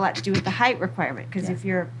that's got a lot to do with the height requirement because Yeah. if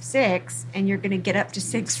you're 6 and you're going to get up to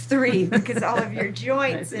 6'3" because all of your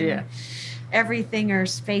joints and Yeah. everything are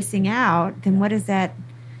spacing out, then what is that?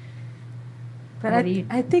 But What do you-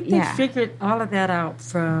 I think they yeah. figured all of that out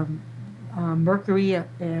from Mercury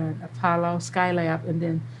and Apollo, Skylab, and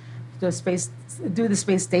then the space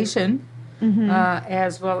station, Mhm.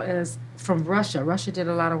 as well as from Russia. Russia did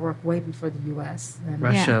a lot of work way before the U.S. And,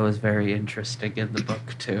 Russia was very interesting in the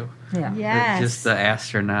book too. yeah. Yes. Just the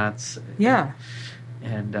astronauts. Yeah.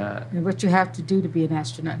 And And what you have to do to be an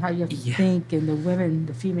astronaut, and how you have to Yeah. think, and the women,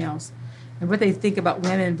 the females, and what they think about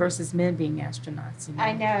women versus men being astronauts. You know?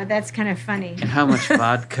 I know, that's kind of funny. and how much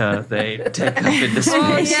vodka they take up into space.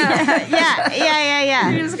 Oh, yeah. yeah.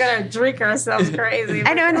 We're just gonna drink ourselves crazy.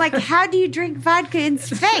 I know, and like, how do you drink vodka in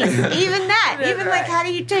space? Even that, That's even like, right. how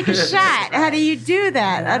do you take a shot? How do you do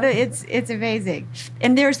that? I don't- it's amazing.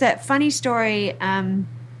 And there's that funny story.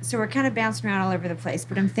 So we're kind of bouncing around all over the place,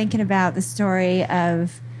 but I'm thinking about the story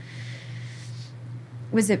of,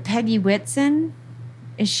 was it Peggy Whitson?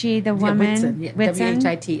 Is she the woman? Whitson, yeah,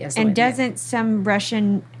 W-H-I-T-S-O-N, And doesn't some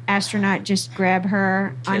Russian astronaut just grab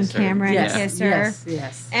her on Kiss her. camera and yes, kiss her?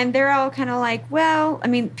 yes. And they're all kind of like, well, I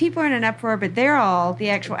mean, people are in an uproar, but they're all, the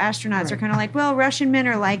actual astronauts are Right. kind of like, well, Russian men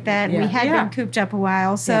are like that. And Yeah. we had Yeah. been cooped up a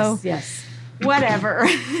while, so yes. whatever.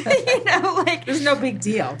 You know, like, There's no big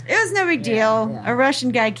deal. it was no big Yeah, deal. yeah. A Russian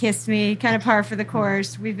guy kissed me, kind of par for the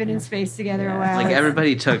course. We've been in space together a Yeah. while. Like It's-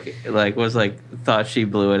 everybody thought she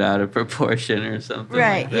blew it out of proportion or something.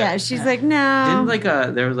 right, like that. yeah. She's like, no.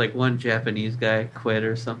 Didn't there was like one Japanese guy quit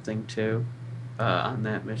or something too, on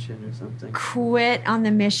that mission or something. Quit on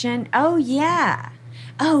the mission. Oh, yeah.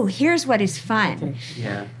 Oh, here's what is fun. Okay.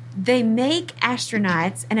 Yeah. They make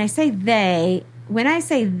astronauts, and I say they. When I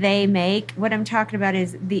say they make, what I'm talking about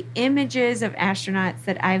is the images of astronauts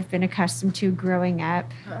that I've been accustomed to growing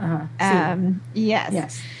up. Yes.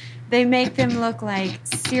 Yes. They make them look like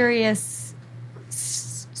serious,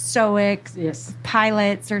 stoic Yes.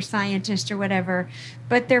 pilots or scientists or whatever,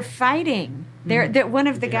 but they're fighting. One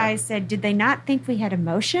of the Yeah. guys said, "Did they not think we had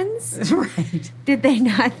emotions? Right. Did they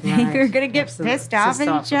not think Right. we were going to get Absolutely. pissed off at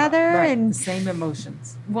each about- other right. and the same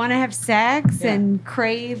emotions? want to have sex Yeah. and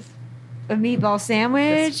crave a meatball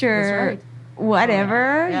sandwich That's or right.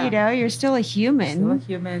 whatever?" Yeah. You know, you're still a human. Still a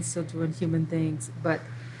human, still doing human things, but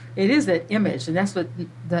it is that image, and that's what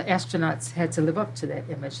the astronauts had to live up to, that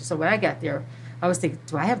image. So when I got there, I was thinking,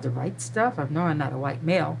 do I have the right stuff? I know I'm not a white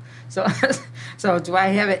male, so so do I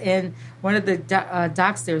have it? And one of the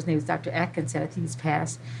docs there, his name is Dr. Atkinson, I think he's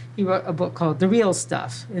passed. He wrote a book called The Real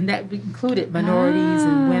Stuff, and that included minorities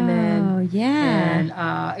and women. Oh, yeah.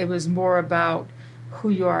 And it was more about who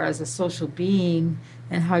you are as a social being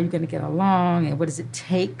and how you're going to get along and what does it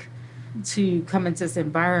take to come into this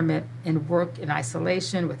environment and work in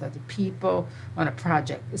isolation with other people on a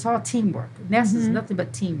project. It's all teamwork. NASA is nothing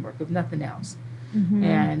but teamwork, if nothing else.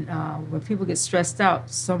 And when people get stressed out,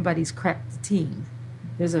 somebody's cracked the team.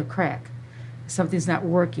 There's a crack. Something's not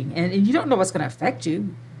working. And you don't know what's going to affect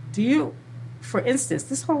you. Do you? For instance,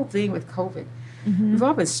 this whole thing with COVID, we've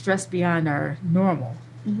all been stressed beyond our normal.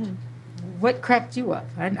 What cracked you up?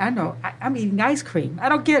 I know. I'm eating ice cream. I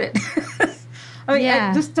don't get it. I mean, Yeah.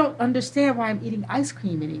 I just don't understand why I'm eating ice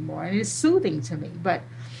cream anymore. And it's soothing to me. But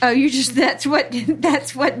Oh,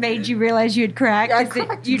 that's what made you realize you had cracked? I Is that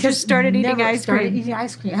cracked you because just started eating never ice started cream. eating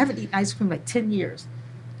ice cream. I haven't eaten ice cream like 10 years.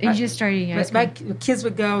 You just started eating ice My cream. kids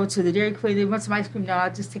would go to the Dairy Queen. They want some ice cream. No,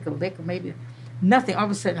 I'll just take a lick or maybe nothing. All of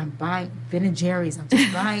a sudden, I'm buying Ben and Jerry's. I'm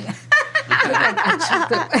just buying.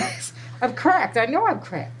 I'm cracked. I know I'm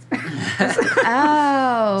cracked.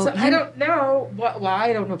 Oh. So I don't know what. Well,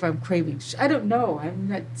 I don't know if I'm craving. I don't know. I'm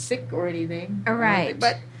not sick or anything. Right.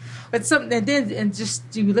 But something. And then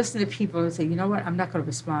do you listen to people and say, you know what? I'm not going to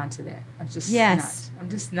respond to that. I'm just Yes. not. I'm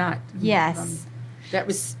just not. Yes. That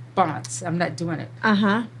response. I'm not doing it.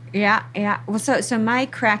 Uh-huh. Yeah, yeah. Well, so my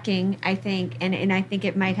cracking, I think, and I think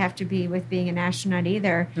it might have to be with being an astronaut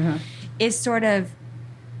either, is sort of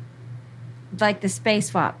like the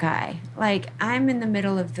spacewalk guy. Like, I'm in the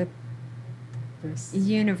middle of the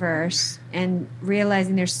universe and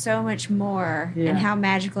realizing there's so much more, and how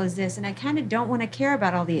magical is this, and I kind of don't want to care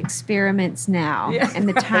about all the experiments now and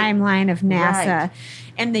the timeline of NASA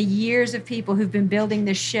and the years of people who've been building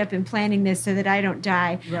this ship and planning this so that I don't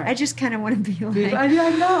die. I just kind of want to be like, I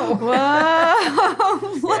know.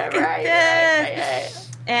 Whoa, look at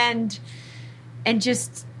this. And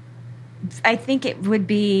just, I think it would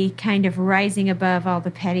be kind of rising above all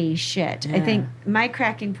the petty shit. I think my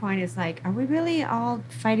cracking point is like, are we really all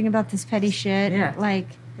fighting about this petty shit? Yeah. Like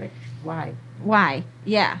why? Why?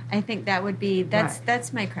 Yeah, I think that would be,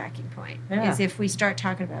 that's my cracking point, is if we start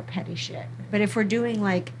talking about petty shit. But if we're doing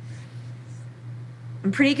like,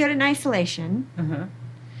 I'm pretty good in isolation.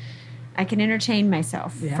 I can entertain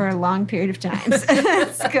myself for a long period of time. So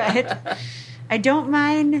that's good. I don't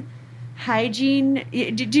mind hygiene.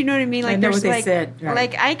 Do you know what I mean? Like, I know there's what they like, said. Right.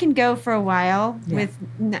 Like, I can go for a while with.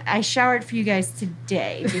 I showered for you guys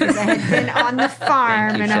today because I had been on the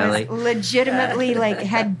farm you, and Shelley. I was legitimately like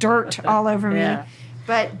had dirt all over me.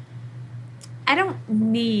 But I don't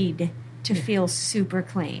need to feel super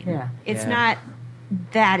clean. It's not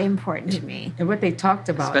that important to me. And what they talked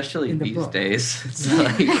about, especially in the these book. days. It's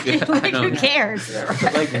like, I Like, don't who cares?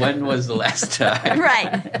 Like, when was the last time?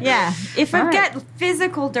 Right. Yeah. If I've got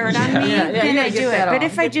physical dirt on me, then I do it. But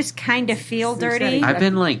if I just kind of feel dirty, I've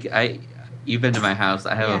been like, you've been to my house.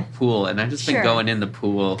 I have a pool, and I've just been going in the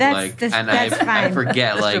pool, That's I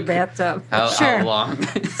forget That's like your bathtub. how long.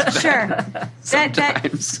 It's been.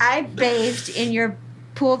 Sometimes I bathed in your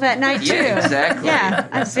pool that night too. Yeah, exactly. Yeah,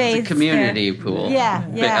 I It's bathed a community there. pool.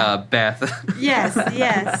 Yeah. Bath.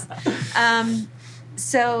 Yes.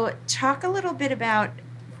 So talk a little bit about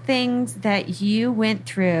things that you went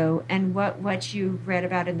through and what you read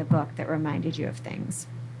about in the book that reminded you of things.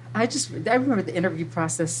 I remember the interview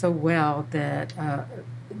process so well that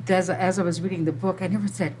as I was reading the book, I never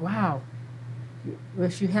said, wow,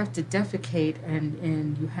 if you have to defecate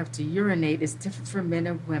and you have to urinate, it's different for men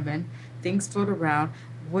and women. Things float around.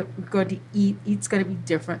 What we're going to eat's going to be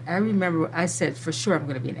different. I remember I said, for sure I'm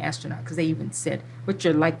going to be an astronaut, because they even said, what's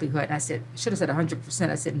your likelihood? And I said, should have said 100%.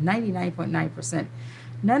 I said 99.9%.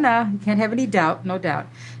 No, you can't have any doubt, no doubt.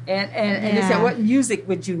 And they said, what music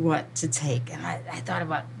would you want to take? And I thought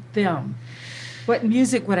about film. What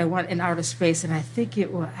music would I want in outer space? And I think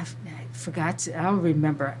it was, I forgot, I'll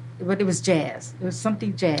remember, but it was jazz. It was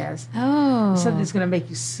something jazz. Oh. Something that's going to make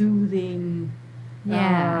you soothing.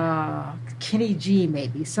 Yeah. Kenny G,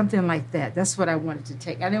 maybe, something like that. That's what I wanted to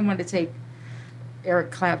take. I didn't want to take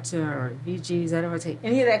Eric Clapton or Bee Gees. I didn't want to take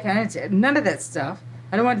any of that kind of, none of that stuff.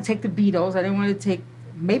 I didn't want to take the Beatles. I didn't want to take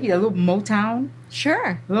maybe a little Motown.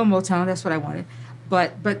 Sure. A little Motown, that's what I wanted.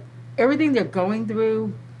 But everything they're going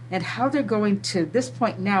through and how they're going to this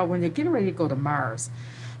point now when they're getting ready to go to Mars.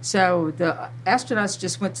 So the astronauts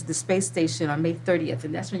just went to the space station on May 30th,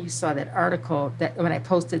 and that's when you saw that article that when I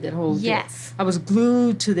posted that whole day. I was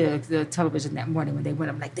glued to the television that morning when they went.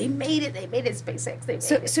 I'm like, they made it, SpaceX, they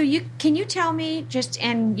made it. So can you tell me just,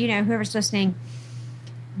 and whoever's listening,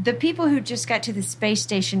 the people who just got to the space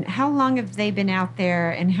station, how long have they been out there,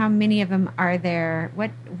 and how many of them are there? What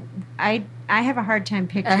I have a hard time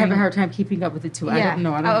picturing. I have a hard time keeping up with it too. I don't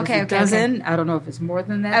know. I don't know if it's a dozen. I don't know if it's more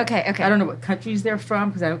than that. Okay. I don't know what countries they're from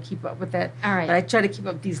because I don't keep up with that. All right. But I try to keep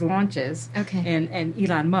up these launches. Okay. And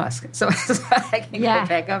Elon Musk, so that's why I can go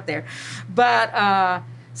back up there. But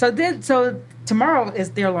so tomorrow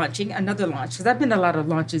is they're launching another launch, because I've been to a lot of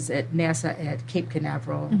launches at NASA at Cape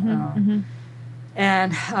Canaveral,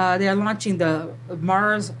 and they're launching the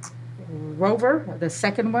Mars rover, the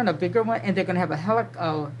second one, a bigger one, and they're going to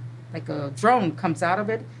have like a drone comes out of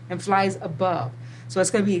it and flies above. So it's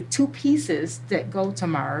going to be two pieces that go to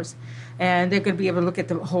Mars, and they're going to be able to look at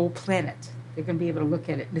the whole planet. They're going to be able to look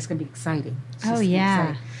at it, and it's going to be exciting.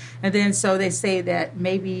 Exciting. And then so they say that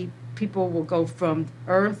maybe people will go from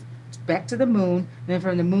Earth back to the moon, and then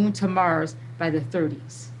from the moon to Mars by the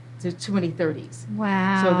 30s, the 2030s.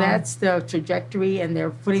 Wow. So that's the trajectory, and they're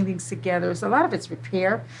putting things together. So a lot of it's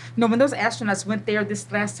repair. When those astronauts went there this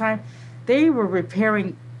last time, they were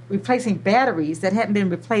replacing batteries that hadn't been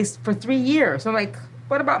replaced for 3 years. So I'm like,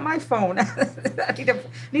 what about my phone? I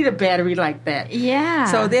need a battery like that.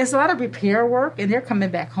 Yeah. So there's a lot of repair work, and they're coming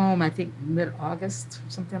back home, I think, mid-August,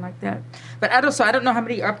 something like that. But I don't know how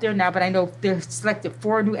many are up there now, but I know they've selected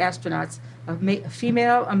 4 new astronauts, a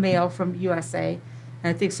female, a male from USA,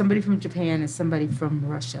 and I think somebody from Japan and somebody from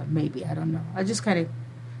Russia, maybe. I don't know. I just kind of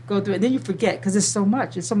go through it. And then you forget because there's so much.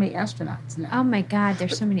 There's so many astronauts now. Oh my God,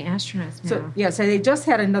 there's so many astronauts now. So they just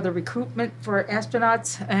had another recruitment for astronauts,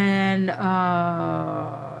 and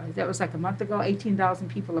that was like a month ago. 18,000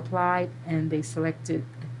 people applied, and they selected,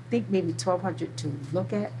 I think, maybe 1,200 to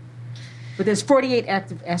look at. But there's 48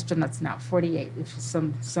 active astronauts now. 48. If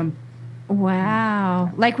some.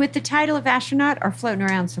 Wow. Like with the title of astronaut or floating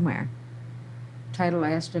around somewhere? Title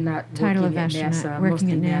astronaut. Title working of at astronaut, NASA,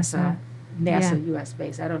 working mostly at NASA. NASA, Yeah. U.S.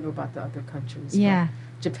 base. I don't know about the other countries. Yeah.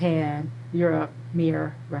 But Japan, Europe,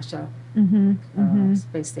 Mir, Russia,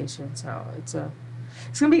 space station. So it's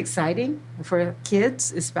going to be exciting for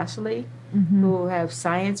kids, especially who have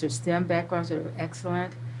science or STEM backgrounds that are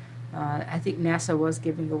excellent. I think NASA was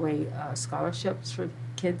giving away scholarships for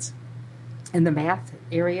kids in the math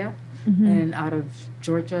area and out of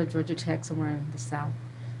Georgia Tech, somewhere in the South.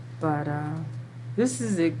 But this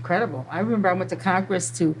is incredible. I remember I went to Congress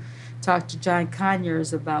to talk to John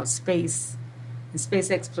Conyers about space and space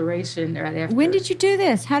exploration right after. When did you do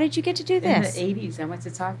this? How did you get to do this? In the 80s, I went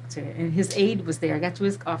to talk to him, and his aide was there. I got to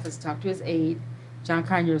his office, talked to his aide. John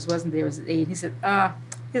Conyers wasn't there, it was his aide. He said,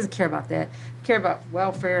 he doesn't care about that. He cared about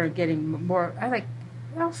welfare and getting more. I like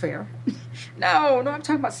welfare. No, I'm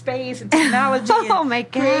talking about space and technology Oh and my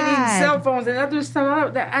creating God. cell phones and other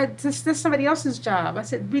stuff. That's somebody else's job. I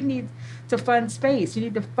said, we need to fund space. You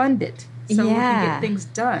need to fund it so we can Yeah. get things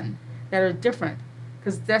done that are different.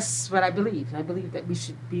 Because that's what I believe. I believe that we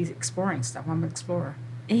should be exploring stuff. I'm an explorer.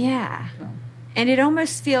 Yeah. So. And it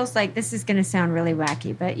almost feels like, this is going to sound really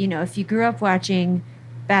wacky, but if you grew up watching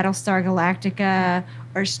Battlestar Galactica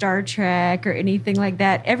or Star Trek or anything like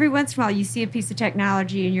that, every once in a while you see a piece of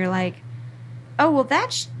technology and you're like, oh, well,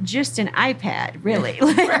 that's just an iPad, really.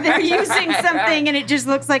 Like they're using something and it just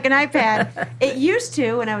looks like an iPad. It used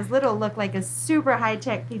to, when I was little, look like a super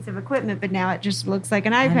high-tech piece of equipment, but now it just looks like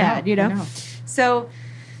an iPad, I know. So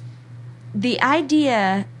the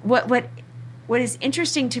idea, what is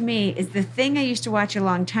interesting to me is the thing I used to watch a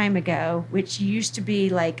long time ago, which used to be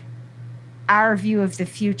like our view of the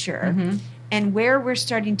future, and where we're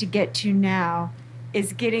starting to get to now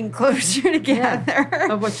is getting closer together.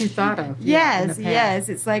 Of what you thought of. Yes.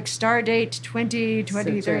 It's like Stardate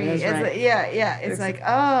 2023. That's right. It's like,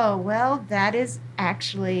 oh, well, that is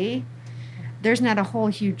actually, there's not a whole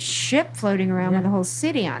huge ship floating around with a whole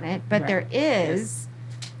city on it, but there is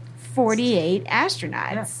 48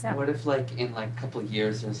 astronauts. Yeah. What if, in a couple of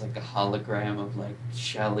years, there's a hologram of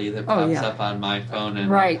Shelley that Oh, pops yeah. up on my phone, and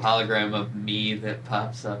Right. a hologram of me that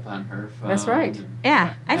pops up on her phone. That's right. And,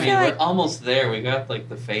 Yeah, I feel we're like, almost there. We got the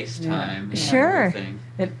FaceTime. and Sure. everything.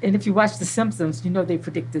 And if you watch The Simpsons, they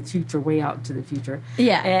predict the future way out into the future.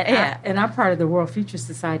 yeah. And I'm part of the World Future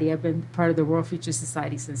Society. I've been part of the World Future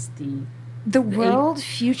Society since The World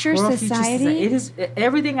Future World Future Society? It is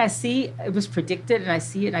everything I see. It was predicted, and I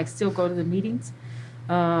see it, and I still go to the meetings.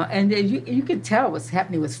 And then you can tell what's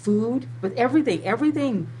happening with food, with everything.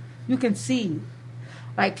 Everything you can see.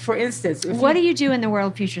 Like, for instance, What do you do in the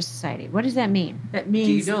World Future Society? What does that mean? That Do you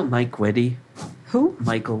means know Mike Whitty? who?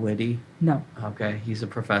 Michael Whitty? No. Okay, he's a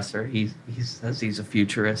professor. He says he's a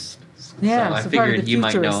futurist. Yeah, so I so part of figured the you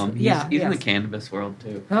might know futurists. him. He's in the cannabis world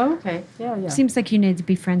too. Oh, okay. Yeah. Seems like you need to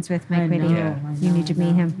be friends with Mike Whitty. You need to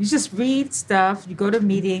meet him. You just read stuff. You go to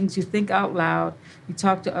meetings. You think out loud. You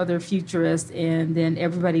talk to other futurists, and then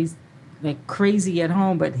everybody's crazy at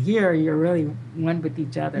home, but here you're really one with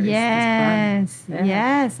each other. Yes, it's fun.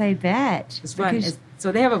 yes, I bet. It's fun. Because-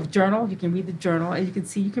 So they have a journal. You can read the journal, and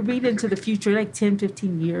you can read into the future, 10,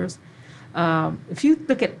 15 years. If you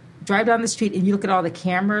drive down the street and you look at all the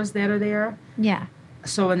cameras that are there. yeah.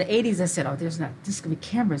 So in the 80s, I said, there's going to be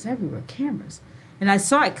cameras everywhere, cameras. And I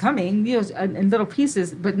saw it coming, in little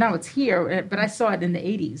pieces, but now it's here. But I saw it in the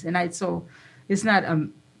 80s. And it's not,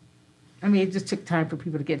 it just took time for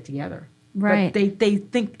people to get together. Right. But they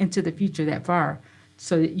think into the future that far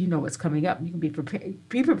so that you know what's coming up. You can be prepared.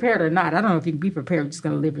 Be prepared or not. I don't know if you can be prepared. You're just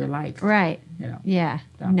going to live your life. Right. Yeah.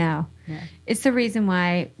 So, No. Yeah. It's the reason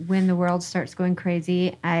why when the world starts going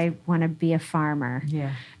crazy, I want to be a farmer.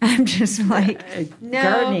 Yeah. I'm just like,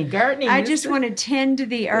 no. Gardening. I just want to tend to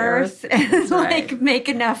the earth and That's right. make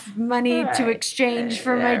enough money to Right. exchange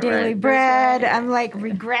for Yeah, my right. daily That's bread. right. I'm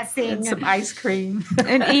regressing And some ice cream.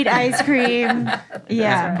 and eat ice cream.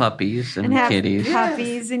 Yeah. Puppies and, And have kitties.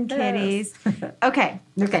 puppies and kitties. Okay.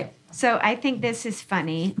 Okay. So I think this is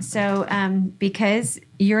funny. So because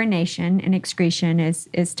urination and excretion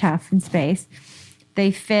is tough in space, they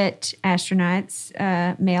fit astronauts,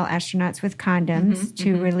 male astronauts, with condoms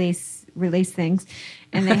to release things,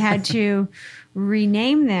 and they had to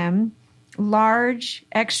rename them large,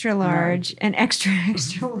 extra large, and extra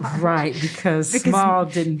extra large. Right, because small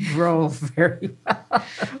didn't roll very well.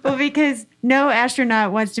 Well, because no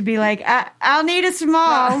astronaut wants to be like, I'll need a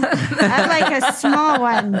small. I'd like a small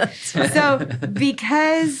one. So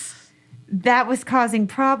because that was causing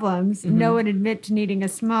problems, no one admit to needing a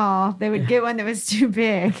small. They would get one that was too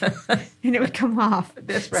big, and it would come off.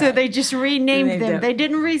 That's right. So they just renamed them. They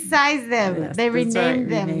didn't resize them. Yes, they that's renamed right.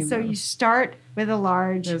 them. Renamed So them. you start with a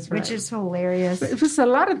large, That's which right. is hilarious. It was a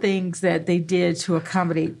lot of things that they did to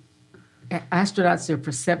accommodate astronauts, their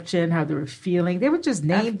perception, how they were feeling. They would just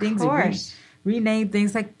name Of things course. and rename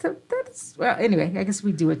things. Like, that's, well, anyway, I guess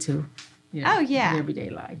we do it too. Oh, yeah. In everyday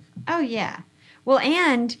life. Oh, yeah. Well,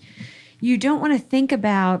 and you don't want to think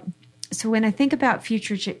about. So when I think about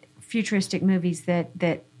futuristic movies that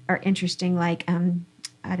are interesting, like The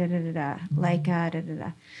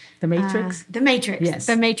Matrix? The Matrix. Yes.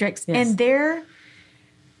 The Matrix. Yes. And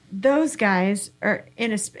those guys are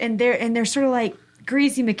they're sort of like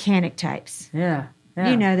greasy mechanic types. Yeah.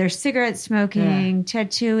 You know, they're cigarette smoking,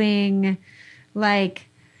 tattooing, like,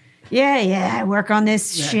 I work on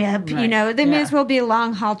this ship. You right, know, they may as well be a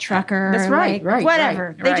long haul trucker. That's right, like,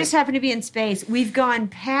 whatever. right, They just happen to be in space. We've gone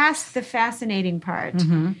past the fascinating part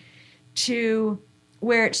to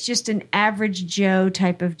where it's just an average Joe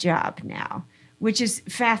type of job now, which is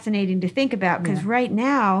fascinating to think about because right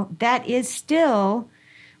now that is still.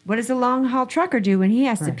 What does a long haul trucker do when he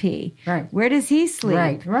has to pee? Right. Where does he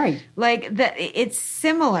sleep? Right. Like it's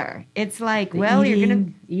similar. It's like, You're you're gonna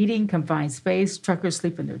eating, confined space, truckers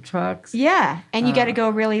sleep in their trucks. and you got to go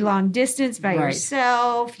a really long distance by Right.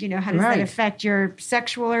 yourself. You know, how does that affect your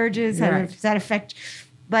sexual urges? How does that affect,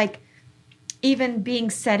 like, even being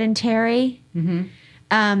sedentary?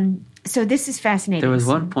 So this is fascinating. There was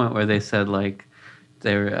one point where they said like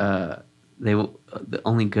the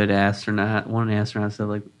only good astronaut. One astronaut said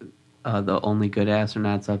like the only good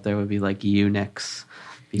astronauts up there would be like eunuchs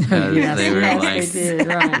because Yes, they were yes, like they did,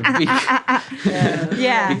 right.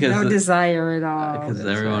 Yeah. because No the- desire at all. because That's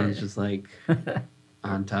everyone right. was just like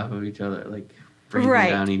on top of each other, like breathing Right.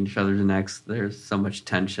 down each other's necks. There's so much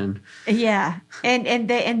tension. Yeah, and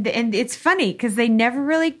it's funny because they never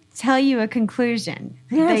really tell you a conclusion.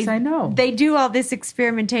 Yes, They- I know. They do all this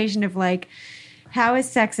experimentation of like, how is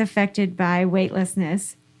sex affected by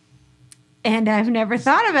weightlessness? And I've never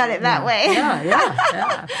thought about it that way.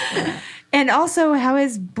 Yeah. And also, how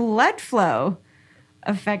is blood flow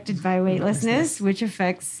affected by weightlessness, which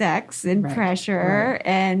affects sex and Right, pressure,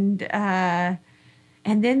 and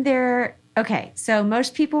then okay. So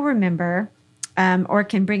most people remember, or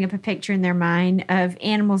can bring up a picture in their mind of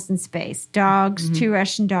animals in space: dogs, 2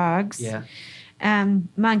 Russian dogs, Yeah.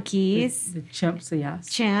 monkeys, The chimps, yes.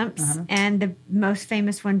 chimps, and the most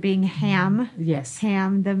famous one being Ham. Yes.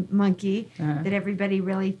 Ham, the monkey Uh-huh. that everybody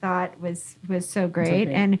really thought was so great.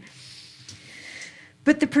 great.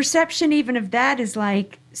 But the perception even of that is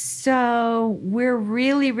like, so we're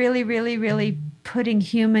really, really, really, really putting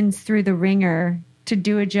humans through the ringer to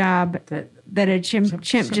do a job that a chimp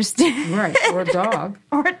just did. Right, or a dog.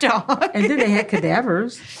 Or a dog. And then they had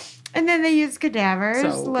cadavers. And then they use cadavers.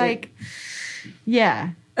 So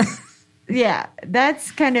yeah, that's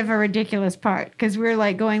kind of a ridiculous part because we're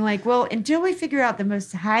like going like, well, until we figure out the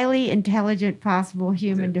most highly intelligent possible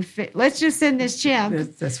human to fit, let's just send this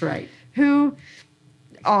chimp That's right. who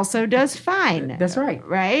also does fine. That's right.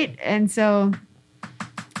 Right? And so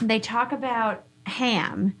they talk about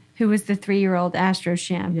Ham, who was the 3-year-old astro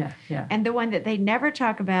chimp. Yeah. And the one that they never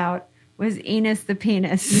talk about was Enos the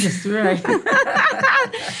penis. That's right.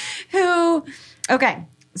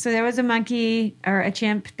 So there was a monkey or a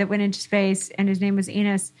chimp that went into space, and his name was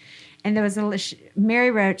Enos. And there was Mary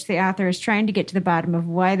Roach, the author, is trying to get to the bottom of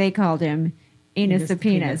why they called him Enos the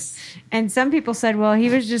penis. And some people said, well, he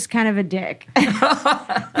was just kind of a dick.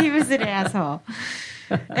 He was an asshole.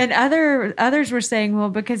 And others were saying, well,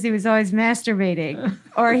 because he was always masturbating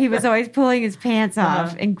or he was always pulling his pants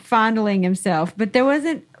off and fondling himself. But there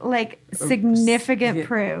wasn't like significant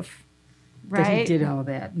proof. Right? That he did all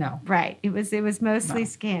that. No. Right. It was mostly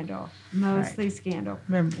scandal. Mostly scandal.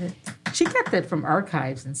 Remember, she got that from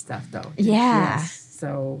archives and stuff, though. Yeah. Yes.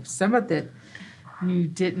 So some of that you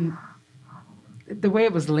didn't. The way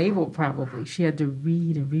it was labeled, probably she had to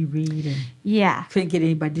read and reread, and Yeah. couldn't get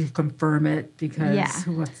anybody to confirm it because Yeah.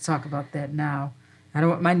 who wants to talk about that now? I don't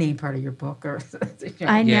want my name part of your book, or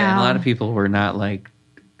I know. Yeah, and a lot of people were not like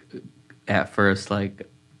at first like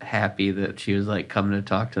happy that she was like coming to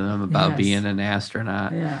talk to them about Yes. being an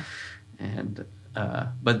astronaut. Yeah. And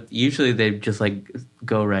but usually they just like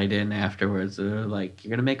go right in afterwards. They're like, "You're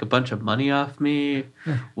gonna make a bunch of money off me."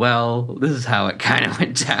 Well, this is how it kind of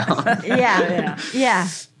went down. Yeah. Yeah.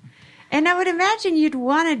 And I would imagine you'd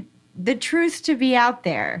want the truth to be out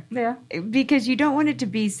there. Yeah. Because you don't want it to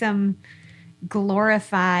be some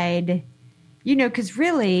glorified, because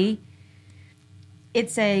really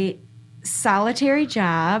it's a solitary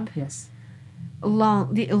job, Yes.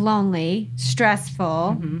 lonely,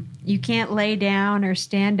 stressful. Mm-hmm. You can't lay down or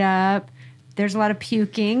stand up. There's a lot of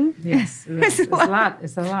puking. Yes. It's a lot.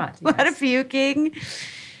 It's a lot. A lot of puking.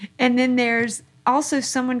 And then there's also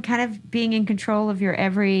someone kind of being in control of your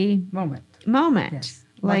every moment. moment. Yes.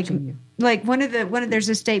 Watching you. Like there's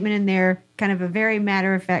a statement in there, kind of a very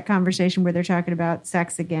matter of fact conversation where they're talking about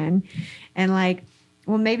sex again, and like,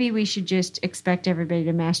 well, maybe we should just expect everybody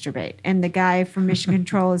to masturbate. And the guy from Mission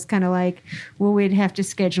Control is kind of like, well, we'd have to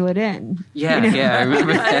schedule it in. Yeah, yeah, I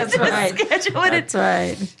remember that. That's right. Schedule it in. That's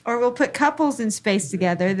right. Or we'll put couples in space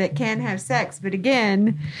together that can have sex, but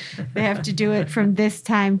again, they have to do it from this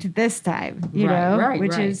time to this time.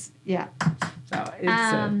 Which is So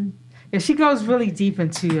it's she goes really deep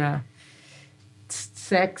into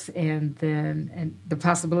sex and the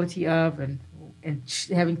possibility of and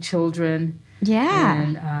having children. Yeah.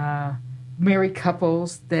 And married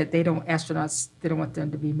couples that astronauts, they don't want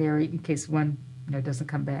them to be married in case one doesn't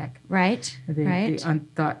come back. Right. Right.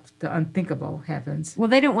 The unthinkable happens. Well,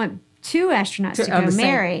 they don't want two astronauts to go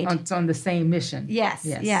married. On the same mission. Yes.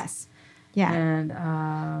 Yeah.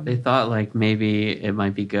 And they thought like maybe it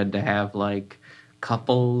might be good to have like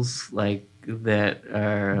couples like that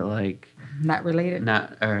are like not related.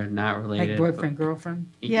 Not related. Like boyfriend,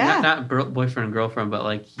 girlfriend. Yeah. Not boyfriend and girlfriend, but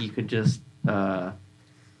like you could just have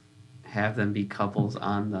them be couples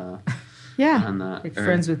on the Like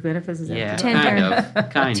friends with benefits. Is that yeah, Tinder.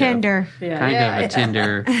 kind Tinder. of a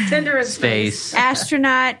Tinder Tinder is space.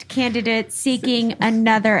 Astronaut candidate seeking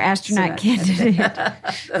another astronaut candidate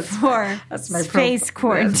for that's my space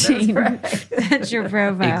quarantine. That's your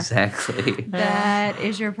profile. Exactly. That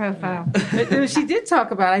is your profile. She did talk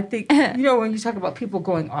about, I think, when you talk about people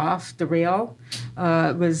going off the rail,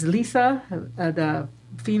 was Lisa, the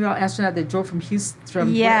female astronaut that drove from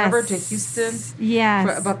wherever to Houston.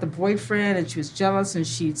 Yes. About the boyfriend, and she was jealous, and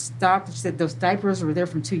she stopped. She said those diapers were there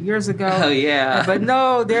from 2 years ago. Oh yeah. But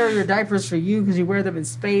no, they're your diapers for you because you wear them in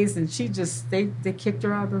space. And she just they kicked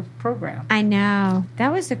her out of the program. I know.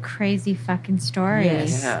 That was a crazy fucking story.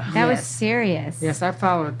 Yes. Yeah. That was serious. Yes, I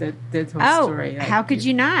followed that whole story. How could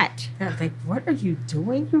you not? Like, what are you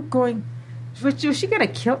doing? You're going. Was she going to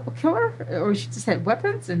kill her? Or she just had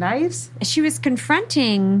weapons and knives? She was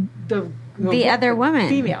confronting the other woman.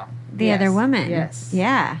 Female. The other woman. Yes.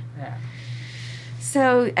 Yeah.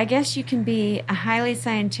 So I guess you can be a highly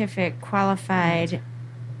scientific, qualified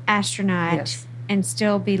astronaut and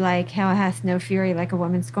still be like, hell hath no fury like a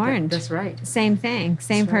woman scorned. That's right. Same thing.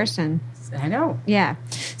 Same person. I know. Yeah.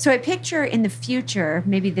 So I picture in the future,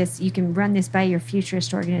 maybe you can run this by your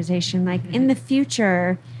futurist organization, like in the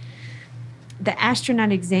future, the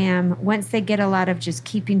astronaut exam, once they get a lot of just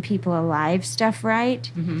keeping people alive stuff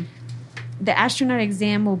right, the astronaut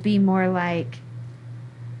exam will be more like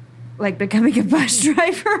becoming a bus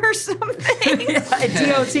driver or something. A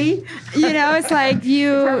DOT? It's like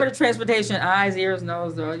you... Department of Transportation, eyes, ears,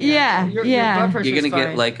 nose. Your blood pressure's You're gonna fine.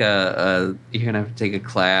 get like you're gonna have to take a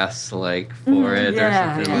class like for it or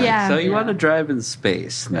something. Yeah. So you want to drive in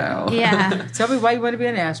space now? Yeah. Tell me why you want to be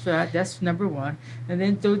an astronaut. That's number one. And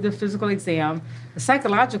then do the physical exam. The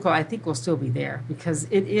psychological, I think, will still be there because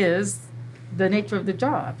it is the nature of the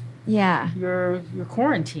job. Yeah. You're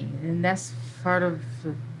quarantined, and that's part of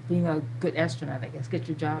being a good astronaut, I guess. Get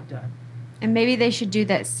your job done. And maybe they should do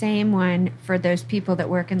that same one for those people that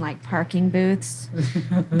work in like parking booths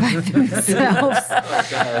by themselves.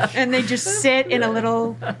 And they just sit in a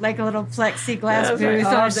little plexiglass booth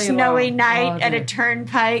on a snowy night at a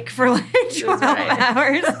turnpike for like 12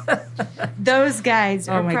 hours. Those guys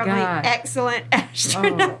are probably excellent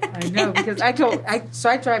astronauts. I know, because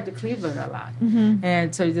I drive to Cleveland a lot.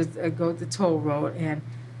 And so you just go to the toll road and,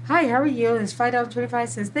 hi, how are you? And it's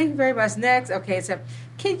 $5.25. Thank you very much. Next. Okay, so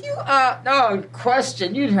can you,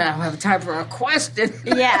 question. You don't have time for a question.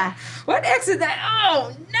 Yeah. What exit that?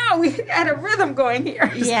 Oh, no, we had a rhythm going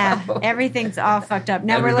here. Yeah, so. Everything's all fucked up.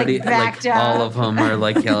 Now Everybody, we're like backed up. All of them are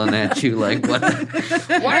like yelling at you like, what?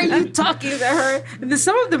 Why are you talking to her? And then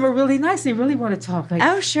some of them are really nice. They really want to talk. Like,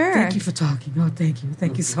 oh, sure. Thank you for talking. Oh, thank you.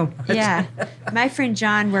 Thank you so much. Yeah. My friend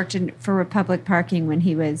John worked for Republic Parking when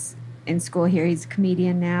he was in school here. He's a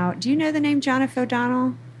comedian now. Do you know the name John F.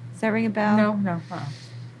 O'Donnell? Does that ring a bell? No.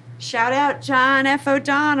 Shout out John F.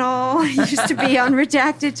 O'Donnell. He used to be on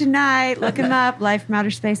Redacted Tonight. Look him up,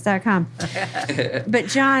 lifefromouterspace.com. But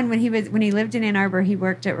John, when he lived in Ann Arbor, he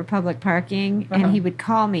worked at Republic Parking, and he would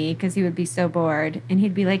call me because he would be so bored, and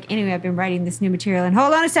he'd be like, "Anyway, I've been writing this new material, and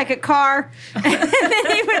hold on a second, car," and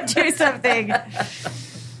then he would do something.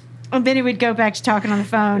 And then he would go back to talking on the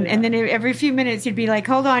phone. And then every few minutes, he'd be like,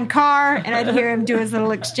 "Hold on, car." And I'd hear him do his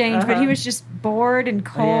little exchange. But he was just bored and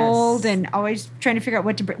cold and always trying to figure out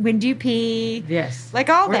what to bring. When do you pee? Yes. Like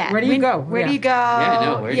all that. Where do you go? Where do you go? Yeah, I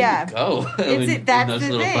know. Where do you go? That's in those the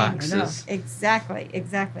little thing. boxes. Exactly.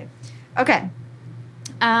 Okay.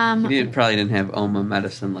 You probably didn't have Oma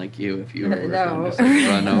medicine like you if you were No. just like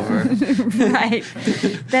run over. Right.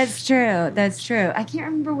 That's true. I can't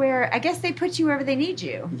remember where. I guess they put you wherever they need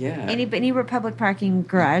you. Yeah. Any Republic Parking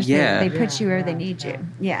garage, Yeah. they put you wherever they need Yeah. you.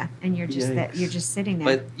 Yeah, and you're just Yikes. you're just sitting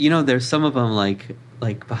there. But there's some of them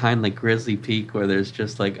like behind like Grizzly Peak where there's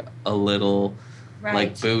just like a little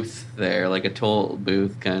like booth there, like a toll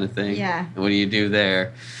booth kind of thing. Yeah. And what do you do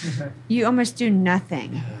there? You almost do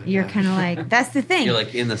nothing. You're kind of like, that's the thing. You're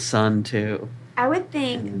like in the sun too, I would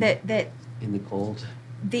think that in the cold.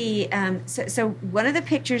 the so one of the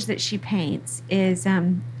pictures that she paints is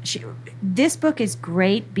this book is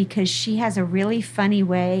great because she has a really funny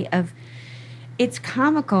way of, it's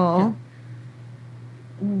comical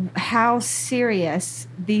how serious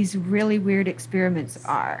these really weird experiments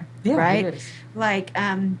are. Yeah, right? it is. Like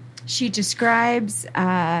she describes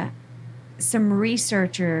some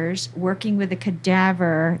researchers working with a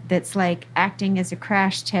cadaver that's like acting as a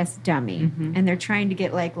crash test dummy, and they're trying to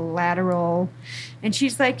get like lateral, and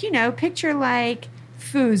she's like, picture like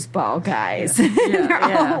foosball guys. They're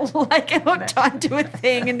all like hooked onto a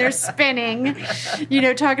thing and they're spinning,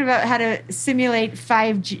 talking about how to simulate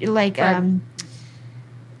 5G, like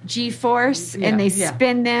G-force, and they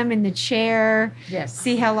spin them in the chair,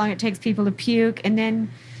 see how long it takes people to puke. And then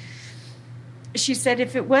she said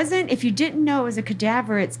if you didn't know it was a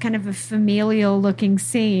cadaver, it's kind of a familial looking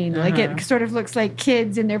scene. Like it sort of looks like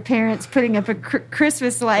kids and their parents putting up a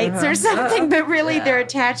Christmas lights or something, but really they're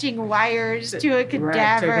attaching wires to a cadaver.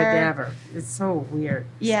 Right, to a cadaver. It's so weird.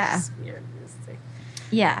 Yeah. It's weird. This thing.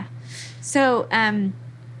 Yeah. So,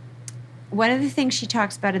 one of the things she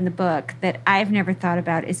talks about in the book that I've never thought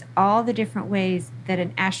about is all the different ways that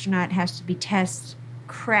an astronaut has to be tested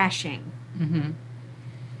crashing. Mm-hmm.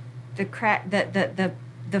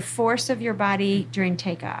 The force of your body during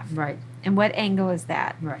takeoff. Right. And what angle is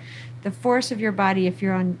that? Right. The force of your body if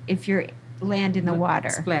you're land in the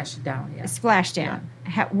water. Splash down, yeah. Splash down.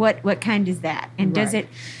 What kind is that? And does it...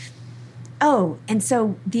 Oh, and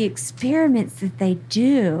so the experiments that they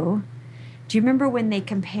do you remember when they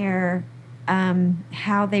compare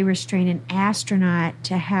how they restrain an astronaut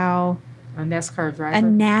to how... A NASCAR driver? A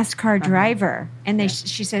NASCAR driver. And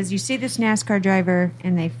she says, you see this NASCAR driver,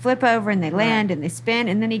 and they flip over, and they land, and they spin,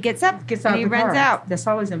 and then he gets up, and he runs out. That's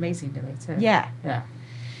always amazing to me, too. Yeah. Yeah.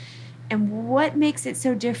 And what makes it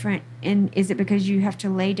so different? And is it because you have to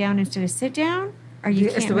lay down instead of sit down? Or you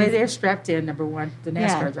It's can't the way move? they're strapped in, number one, the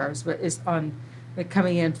NASCAR drivers, but it's on, they're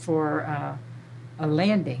coming in for a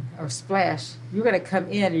landing or splash. You're going to come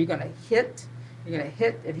in, and you're going to hit,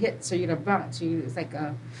 so you're going to bounce. It's like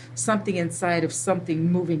something inside of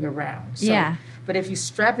something moving around. So, Yeah. But if you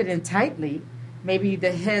strap it in tightly, maybe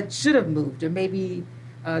the head should have moved, or maybe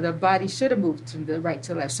the body should have moved from the right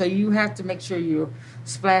to left. So you have to make sure you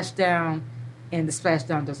splash down, and the splash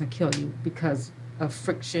down doesn't kill you because of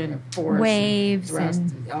friction and force, Waves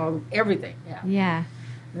and thrust, everything. Yeah. Yeah.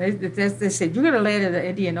 They said you're going to land in the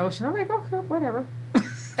Indian Ocean. I'm like, okay, whatever.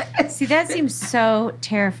 See, that seems so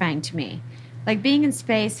terrifying to me. Like being in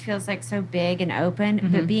space feels like so big and open,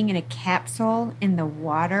 but being in a capsule in the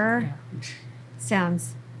water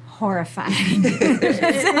sounds horrifying.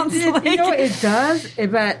 It sounds like it does,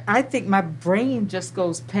 but I think my brain just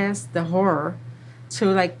goes past the horror to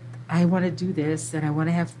like, I want to do this, and I want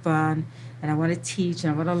to have fun, and I want to teach,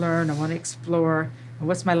 and I want to learn, I want to explore, and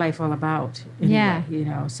what's my life all about?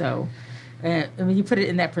 Anyway, so... I mean, you put it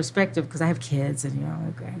in that perspective because I have kids and,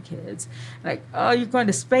 grandkids. Like, oh, you're going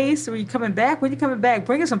to space or are you coming back? When are you coming back?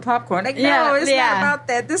 Bring us some popcorn. Like, no, it's not about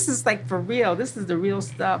that. This is like for real. This is the real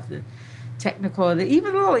stuff, the technical,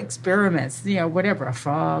 even little experiments, whatever, a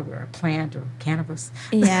frog or a plant or cannabis.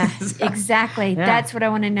 Yeah, exactly. Yeah. That's what I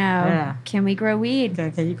want to know. Yeah. Can we grow weed?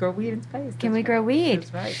 Can you grow weed in space? Can we grow weed?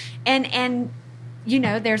 That's right. And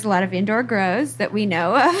there's a lot of indoor grows that we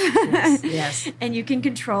know of. Yes. And you can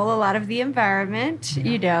control a lot of the environment,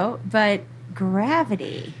 but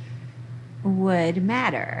gravity would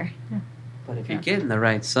matter. But if you're getting the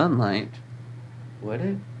right sunlight, would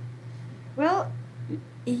it? Well,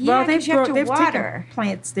 Yeah, because you have to they've water. taken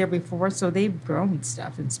plants there before, so they've grown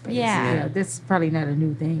stuff in space. Yeah. This is probably not a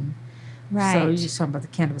new thing. Right. So you're just talking about the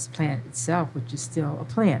cannabis plant itself, which is still a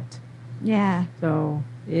plant. Yeah. So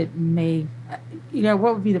it may,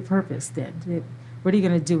 what would be the purpose then? What are you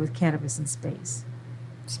going to do with cannabis in space?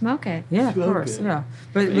 Smoke it. Yeah, of Smoke course. it. Yeah,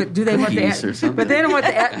 but do they want Cookies or something. But they don't want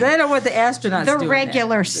the astronauts. The doing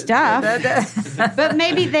regular that. stuff. But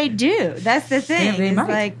maybe they do. That's the thing. Yeah, they It's might.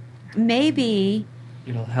 like maybe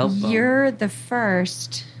It'll help them. you're the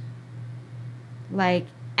first like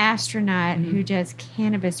astronaut who does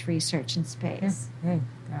cannabis research in space. Hey,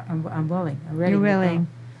 I'm willing. I'm ready. You're to go. willing.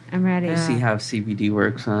 I'm ready. Yeah. See how CBD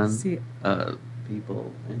works on See-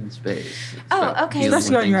 people in space. Oh, Start okay. dealing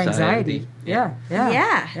Especially with on your anxiety. Yeah.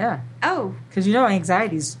 Yeah. Oh, Because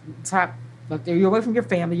anxiety's top. Look, you're away from your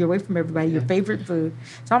family. You're away from everybody. Your favorite food.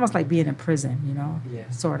 It's almost like being in prison. Yeah.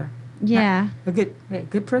 Sort of. yeah. A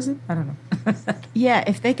good prison. I don't know. Yeah,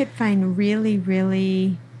 if they could find really,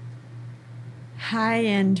 really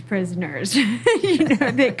high-end prisoners,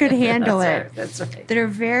 that could handle it, That's right. that are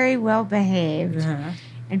very well behaved, Uh-huh.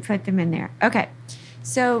 and put them in there. Okay,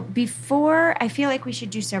 so I feel like we should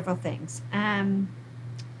do several things. I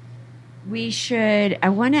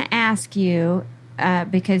want to ask you,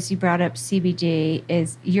 because you brought up CBD,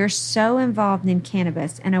 is you're so involved in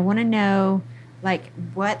cannabis, and I want to know, like,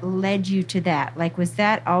 what led you to that? Like, was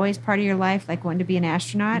that always part of your life, like wanting to be an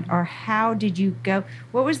astronaut? Or how did you go?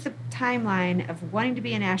 What was the timeline of wanting to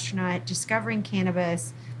be an astronaut, discovering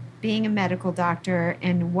cannabis, being a medical doctor,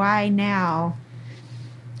 and why now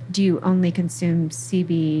do you only consume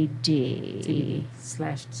CBD?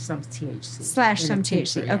 Slash some THC. Slash In some a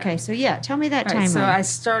tincture, THC. yeah. Okay, so tell me that All right, timeline. so I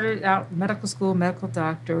started out medical school, medical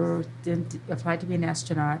doctor, then applied to be an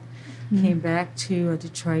astronaut, came back to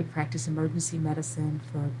Detroit, practiced emergency medicine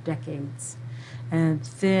for decades, and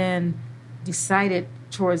then decided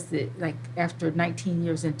after 19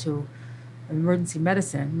 years into emergency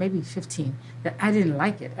medicine, maybe 15, that I didn't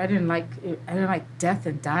like it. I didn't like death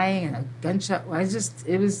and dying and a gunshot.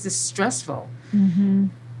 It was just stressful. Mm-hmm.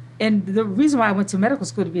 And the reason why I went to medical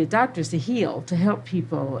school to be a doctor is to heal, to help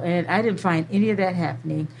people. And I didn't find any of that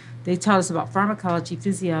happening. They taught us about pharmacology,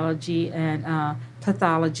 physiology, and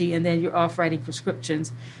pathology, and then you're off writing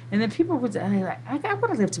prescriptions. And then people would say, I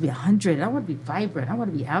want to live to be 100. I want to be vibrant. I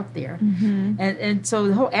want to be out there. Mm-hmm. And so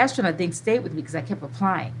the whole astronaut thing stayed with me because I kept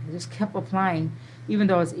applying. I just kept applying, even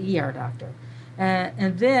though I was an ER doctor.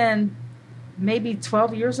 And then maybe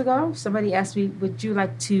 12 years ago, somebody asked me, would you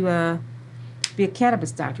like to be a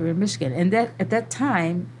cannabis doctor in Michigan? And at that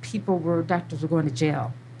time, doctors were going to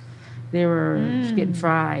jail. They were getting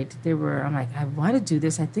fried. I'm like, I want to do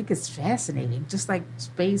this. I think it's fascinating, just like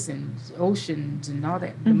space and oceans and all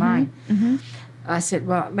that, the mind. Mm-hmm. I said,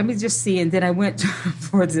 well, let me just see. And then I went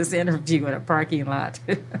for this interview in a parking lot.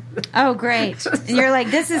 Oh, great. And you're like,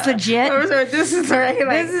 this is legit. This is right.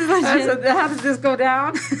 This is legit. I said, how did this go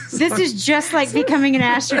down? This is just like becoming an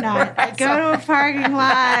astronaut. I go to a parking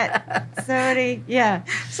lot.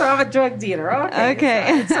 So I'm a drug dealer.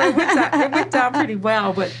 Okay. So it went down pretty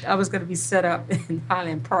well, but I was going to be set up in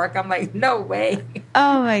Highland Park. I'm like, no way.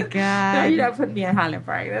 Oh, my No, God. you're not putting me in Highland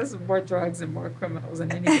Park. That's more drugs and more criminals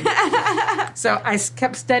than anything. So I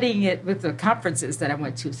kept studying it with the conferences that I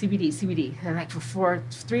went to, CBD, and like for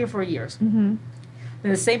 3 or 4 years. Mm-hmm.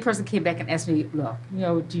 Then the same person came back and asked me, look,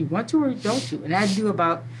 do you want to or don't you? And I knew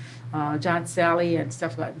about John Sally and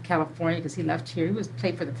stuff like in California because he left here. He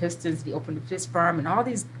played for the Pistons. He opened a fish farm, and all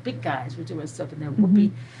these big guys were doing stuff in there.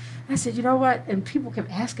 Whoopee. I said, you know what? And people kept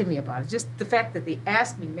asking me about it. Just the fact that they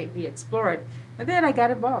asked me made me explore it. And then I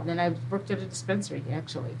got involved, and I worked at a dispensary,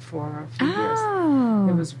 actually, for a few years. Oh.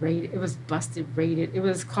 It was rated. It was busted rated. It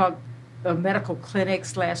was called a medical clinic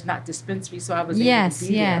 / not dispensary, so I was able to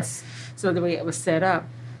be there. So the way it was set up.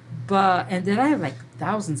 And then I have like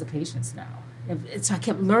thousands of patients now. And so I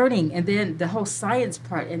kept learning, and then the whole science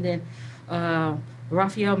part, and then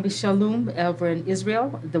Raphael Michelum over in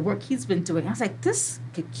Israel, the work he's been doing. I was like, this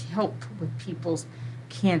could help with people's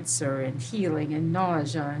cancer and healing and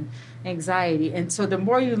nausea and anxiety. And so the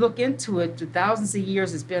more you look into it, the thousands of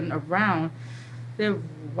years it's been around,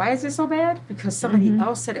 why is it so bad? Because somebody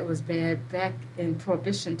else said it was bad back in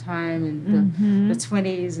Prohibition time in the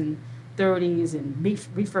 20s and 30s and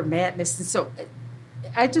reefer madness. And so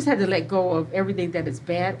I just had to let go of everything that is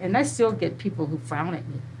bad. And I still get people who frown at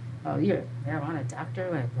me. Oh, you're a marijuana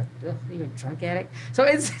doctor? You're a drug addict? So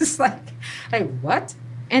it's just like what?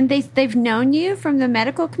 And they've known you from the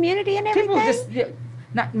medical community and everything?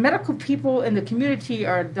 Not medical people in the community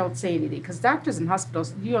don't say anything because doctors in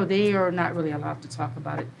hospitals, they are not really allowed to talk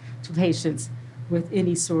about it to patients. with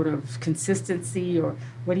any sort of consistency or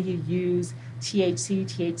what do you use, THC,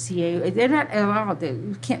 THCA. They're not allowed.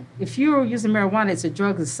 You can't. If you're using marijuana, it's a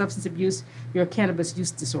drug, it's a substance abuse. You're a cannabis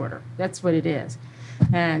use disorder. That's what it is.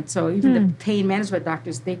 And so even the pain management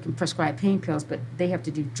doctors, they can prescribe pain pills, but they have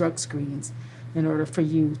to do drug screens in order for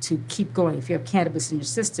you to keep going. If you have cannabis in your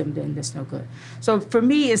system, then that's no good. So for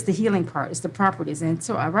me, it's the healing part, it's the properties. And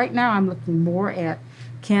so right now I'm looking more at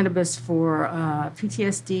cannabis for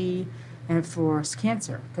PTSD and for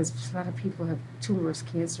cancer, because a lot of people have tumors,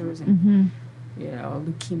 cancers, and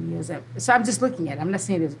leukemias. So I'm just looking at it. I'm not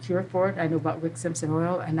saying there's a cure for it. I know about Rick Simpson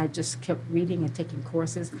oil, and I just kept reading and taking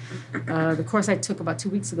courses. The course I took about 2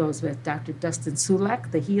 weeks ago was with Dr. Dustin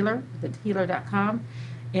Sulek, the healer, thehealer.com.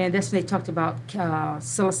 And that's when they talked about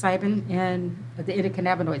psilocybin and the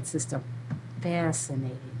endocannabinoid system.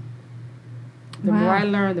 Fascinating. The more I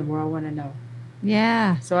learn, the more I want to know.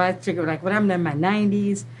 Yeah. So I figured, like, when I'm in my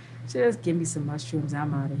 90s, just give me some mushrooms.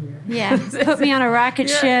 I'm out of here. Yeah. Put me on a rocket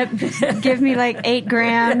ship. Give me like 8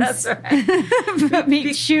 grams. That's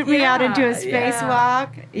right. Shoot me out into a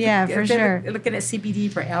spacewalk. Yeah, for sure. Looking at CBD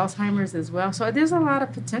for Alzheimer's as well. So there's a lot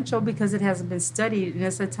of potential because it hasn't been studied. And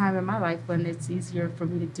it's a time in my life when it's easier for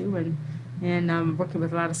me to do. And I'm working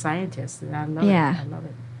with a lot of scientists. And I love it. I love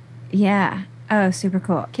it. Yeah. Oh, super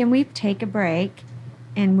cool. Can we take a break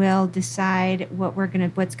and we'll decide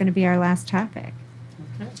what's gonna be our last topic?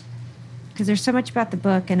 Okay. Because there's so much about the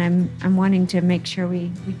book, and I'm wanting to make sure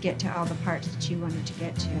we get to all the parts that you wanted to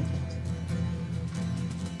get to.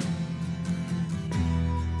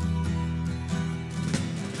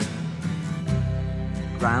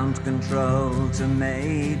 Ground control to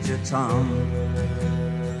Major Tom.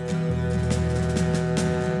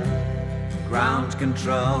 Ground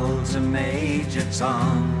control to Major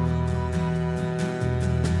Tom.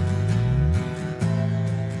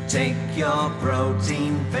 Take your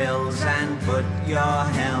protein pills and put your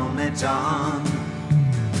helmet on.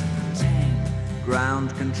 10.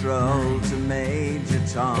 Ground control to Major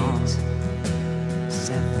Tom. 8,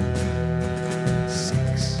 7,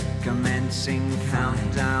 6. Commencing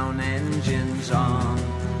countdown, engines on.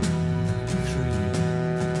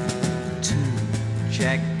 3, 2.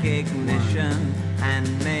 Check ignition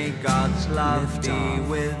and may God's love be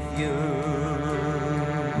with you.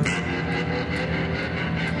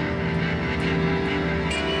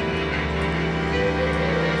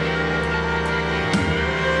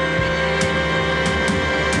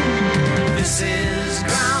 This is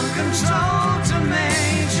ground control to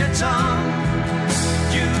Major Tom.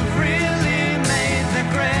 You've really made the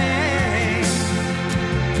grade,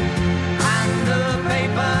 and the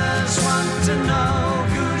papers want to know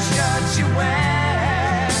whose shirt you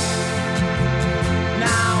wear.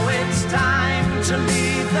 Now it's time to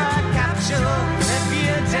leave the capsule if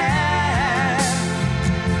you dare.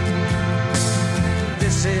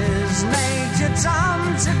 This is Major Tom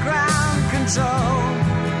to ground control.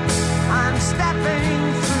 I'm stepping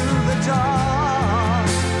through the door,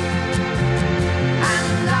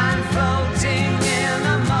 and I'm floating in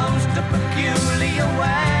a most peculiar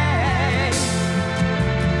way,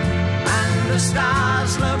 and the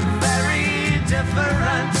stars look very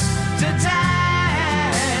different today.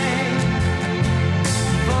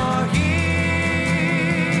 For here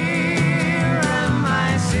am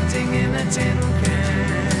I sitting in a tin can.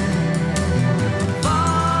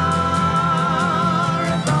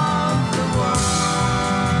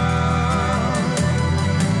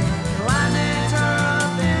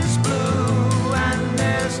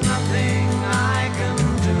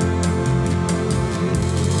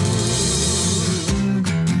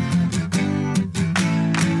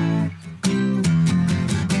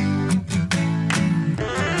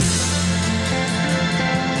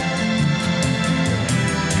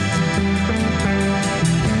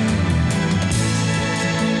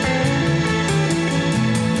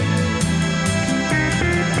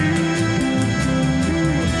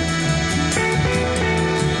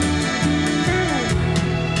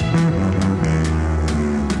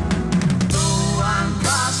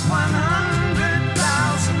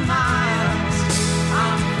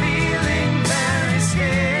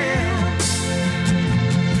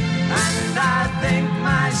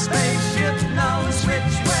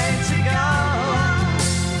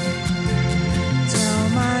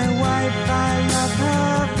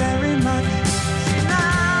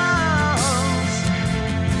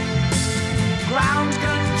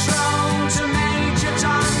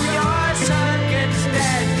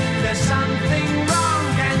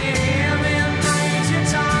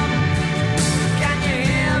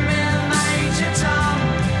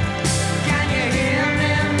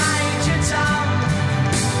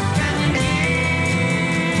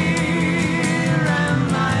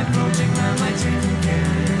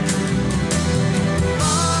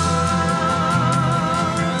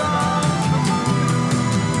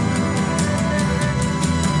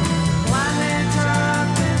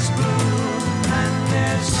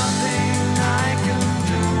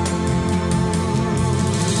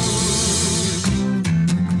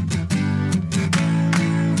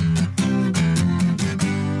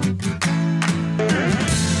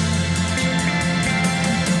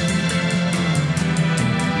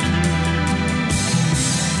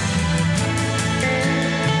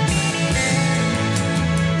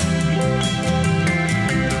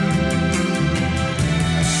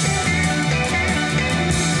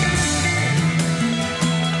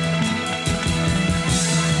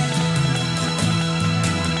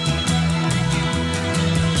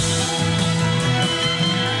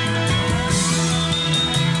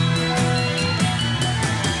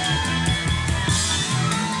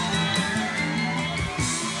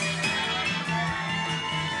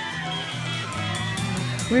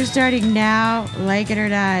 We're starting now, like it or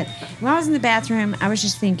not. While I was in the bathroom, I was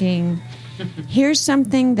just thinking, here's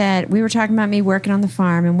something that we were talking about me working on the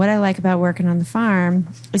farm, and what I like about working on the farm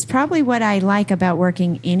is probably what I like about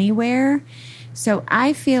working anywhere. So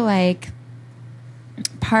I feel like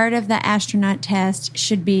part of the astronaut test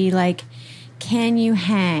should be like, can you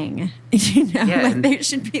hang? Like there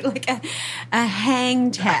should be like a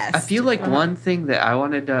hang test. I feel like one thing that I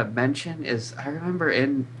wanted to mention is I remember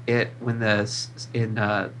in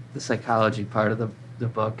the psychology part of the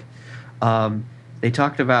book, they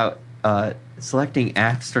talked about selecting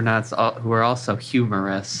astronauts who are also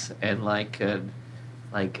humorous and could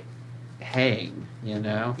hang.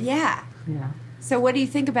 Yeah. Yeah. So what do you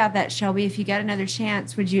think about that, Shelby? If you got another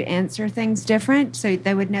chance, would you answer things different so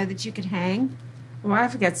they would know that you could hang? Well,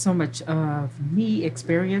 I've got so much of me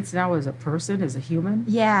experience now as a person, as a human.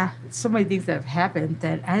 Yeah. So many things that have happened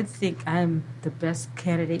that I think I'm the best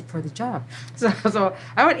candidate for the job. So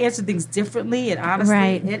I would answer things differently and honestly.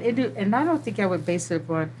 Right. And I don't think I would base it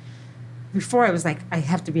upon, before I was like, I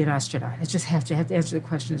have to be an astronaut. I just have to answer the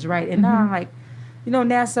questions right. And now I'm like,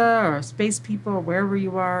 NASA or space people or wherever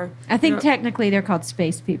you are. I think technically they're called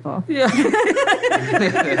space people. Yeah.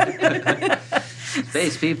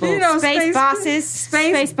 Space people. Space bosses.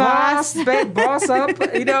 Space boss. Space boss up.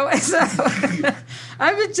 So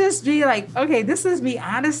I would just be like, okay, this is me.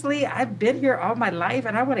 Honestly, I've been here all my life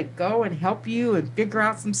and I want to go and help you and figure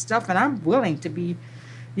out some stuff. And I'm willing to be,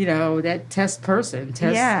 that test person,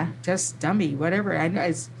 test dummy, whatever. I know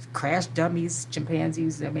it's crash dummies,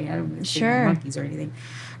 chimpanzees. I mean, I don't say monkeys or anything,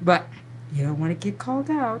 but you don't want to get called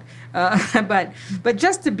out. But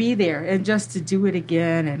just to be there and just to do it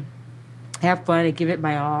again and have fun and give it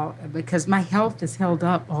my all, because my health has held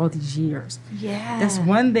up all these years. Yeah, that's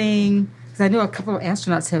one thing. Because I know a couple of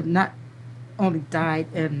astronauts have not only died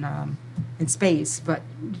in space, but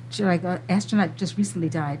like an astronaut just recently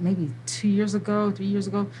died, maybe 3 years ago.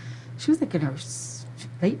 She was like in her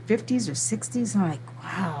late 50s or 60s. I'm like,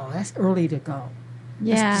 wow, that's early to go.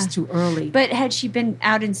 Yeah, that's just too early. But had she been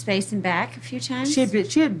out in space and back a few times? She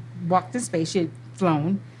had walked in space. She had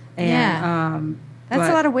flown. And, that's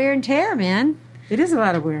a lot of wear and tear, man. It is a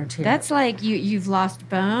lot of wear and tear. That's like you've lost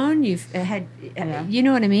bone. You've had, you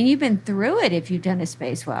know what I mean? You've been through it if you've done a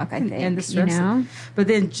spacewalk, I think. And the stress. But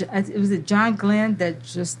then it was John Glenn that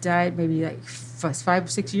just died maybe like 5 or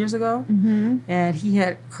 6 years ago. Mm-hmm. And he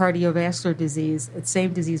had cardiovascular disease, the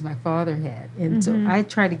same disease my father had. And so I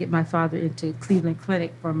tried to get my father into Cleveland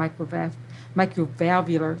Clinic for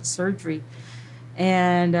microvalvular surgery.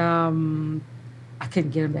 And I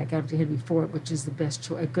couldn't get him back after Henry Ford, which is the best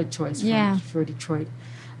a good choice for Detroit.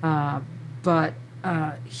 But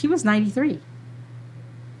he was 93. He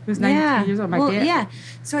was 93 years old. My dad. Yeah.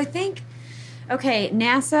 So I think,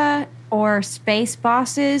 NASA or space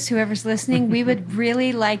bosses, whoever's listening, we would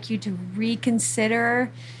really like you to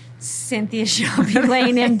reconsider Cynthia Shelby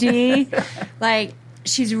Lane, MD.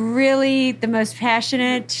 She's really the most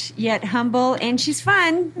passionate yet humble, and she's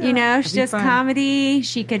fun. She does comedy.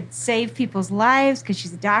 She could save people's lives because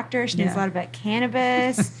she's a doctor. She knows a lot about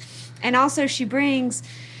cannabis. And also she brings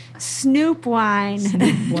Snoop wine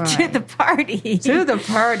to the party. To the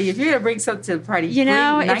party. If you're going to bring something to the party,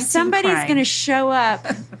 if somebody's going to show up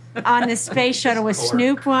on the space shuttle with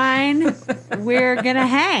Snoop wine, we're going to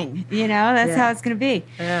hang. That's how it's going to be.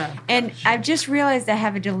 Yeah. And I've just realized I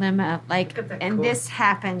have a dilemma. This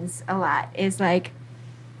happens a lot, is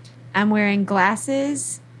I'm wearing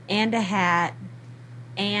glasses and a hat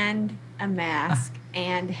and a mask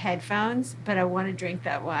and headphones, but I want to drink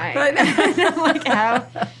that wine. I'm how?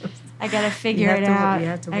 I got to figure it out. I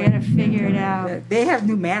got to figure it out. They have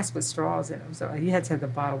new masks with straws in them, so you had to have the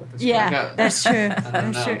bottle with the straw. Yeah, that's true.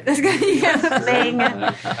 That's true. That's good. You have a thing.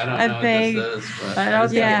 I don't know what this is, but I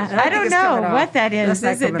don't know what that is.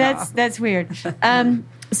 That's weird.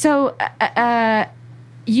 So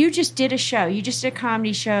you just did a show. You just did a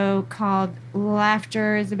comedy show called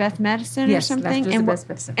Laughter is the Best Medicine or something? Laughter is the Best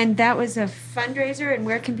Medicine. And that was a fundraiser, and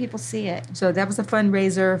where can people see it? So that was a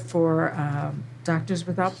fundraiser for Doctors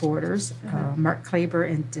Without Borders. Mark Klaber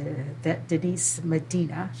and Denise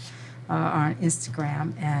Medina on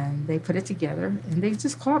Instagram, and they put it together, and they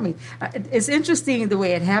just called me. It's interesting the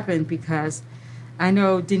way it happened because I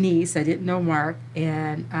know Denise, I didn't know Mark,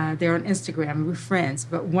 and they're on Instagram, and we're friends.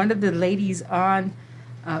 But one of the ladies on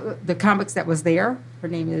the comics that was there, her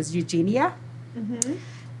name is Eugenia. Mm-hmm.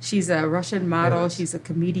 She's a Russian model. Yes. She's a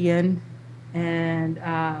comedian. And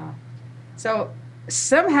so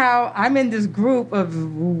somehow I'm in this group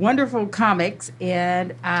of wonderful comics,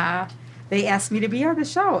 and they asked me to be on the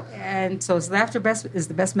show. And so it's Laughter is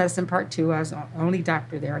the Best Medicine Part 2. I was the only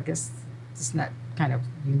doctor there. I guess it's not kind of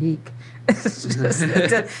unique.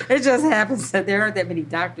 It just happens that there aren't that many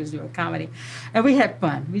doctors doing comedy. And we had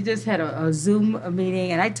fun. We just had a Zoom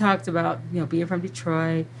meeting, and I talked about, being from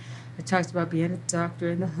Detroit. I talked about being a doctor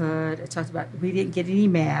in the hood. I talked about we didn't get any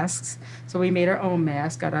masks, so we made our own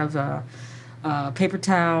mask out of paper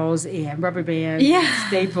towels and rubber bands, and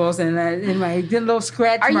staples, and my good little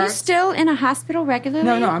scratch marks. Are you still in a hospital regularly?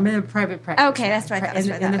 No, I'm in a private practice. Okay, that's what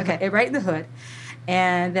I thought. Right in the hood.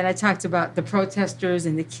 And then I talked about the protesters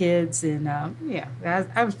and the kids, and I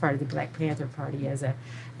was part of the Black Panther Party as a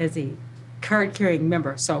card-carrying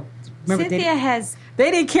member. So remember, they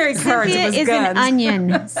didn't carry cards. Cynthia it was is guns. an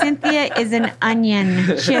onion. Cynthia is an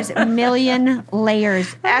onion. She has a million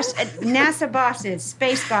layers. NASA bosses,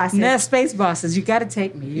 space bosses. NASA space bosses. You got to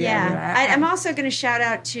take me. Yeah. I'm also going to shout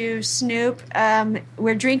out to Snoop.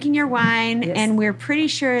 We're drinking your wine, and we're pretty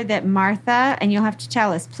sure that Martha, and you'll have to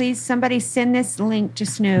tell us, please, somebody send this link to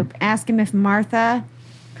Snoop. Ask him if Martha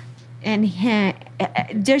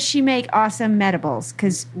does she make awesome medibles?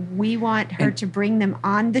 Because we want her to bring them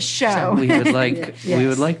on the show. We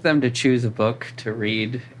would like them to choose a book to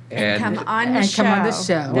read and come on the show. That's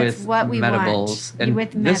with what we medibles. want.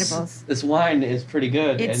 With medibles. This wine is pretty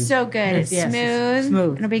good. It's so good. It's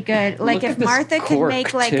smooth. It'll be good. Like if Martha could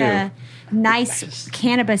make like a nice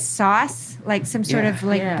cannabis sauce, like some sort of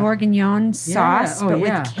bourguignon sauce, but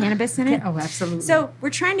with cannabis in it. Oh, absolutely. So we're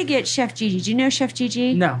trying to get Chef Gigi. Do you know Chef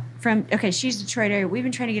Gigi? No. She's Detroit area. We've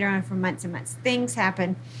been trying to get her on for months and months. Things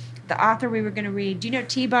happen. The author we were going to read. Do you know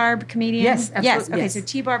T-Barb, comedian? Yes, absolutely. Yes. Okay, so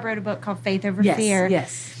T-Barb wrote a book called Faith Over Fear.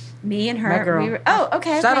 Yes. Me and her. My girl.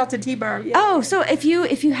 Okay. Shout out to T-Barb. Yeah. Oh, so if you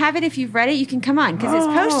have it, if you've read it, you can come on because it's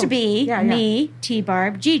supposed to be me,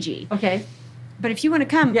 T-Barb, Gigi. Okay. But if you want to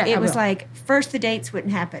come, it was like first the dates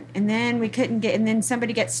wouldn't happen, and then we couldn't get, and then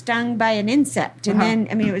somebody gets stung by an insect, and then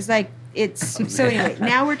it was like so anyway.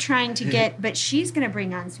 Now we're trying to get, but she's going to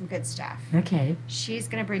bring on some good stuff. Okay. She's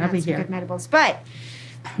going to bring on some good medibles, but.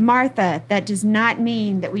 Martha, that does not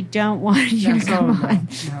mean that we don't want you to come on.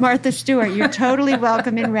 No. Martha Stewart, you're totally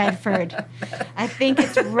welcome in Redford. I think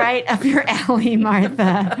it's right up your alley,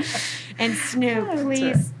 Martha. And Snoop,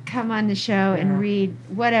 please come on the show and read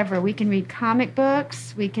whatever. We can read comic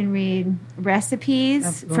books. We can read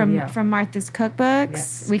recipes from Martha's cookbooks.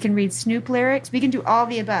 Yes. We can read Snoop lyrics. We can do all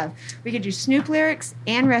the above. We can do Snoop lyrics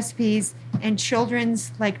and recipes and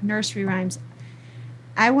children's like nursery rhymes.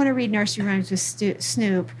 I want to read nursery rhymes with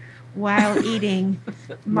Snoop while eating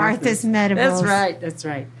Martha's medibles. That's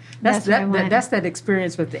right. That's that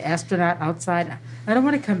experience with the astronaut outside. I don't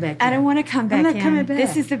want to come back. I don't want to come back. I'm not coming back.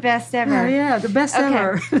 This is the best ever. Yeah, the best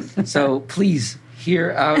ever. So please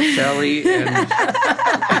hear out Shelley. And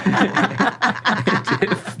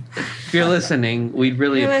if you're listening, we'd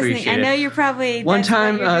really appreciate it. I know you're probably... One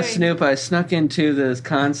time, Snoop, I snuck into this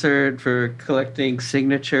concert for collecting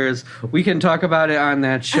signatures. We can talk about it on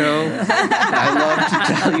that show. I'd love to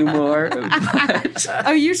tell you more. But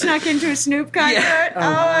oh, you snuck into a Snoop concert? Yeah.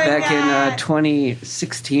 Back in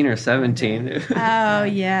 2016 or 17. Oh,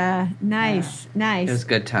 yeah. Nice. It was a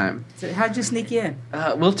good time. So how'd you sneak in?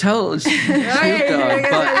 We'll tell Snoop Dogg, but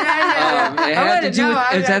it had to do with...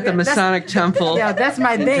 It was at the Masonic Temple. Yeah, that's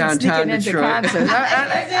my thing, downtown sneaking into Detroit. concerts.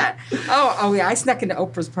 I snuck into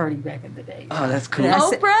Oprah's party back in the day. Oh, that's cool.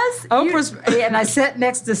 Oprah's, and I sat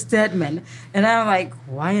next to Stedman, and I'm like,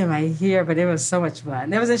 why am I here? But it was so much fun.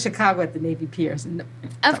 That was in Chicago at the Navy Piers.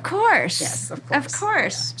 Of course. Yes, of course. Of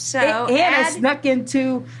course. So, I snuck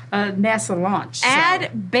into a NASA launch.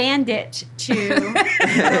 Add Bandit to...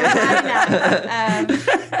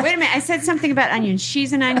 wait a minute. I said something about onions.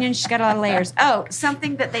 She's an onion. She's got a lot of layers. Oh,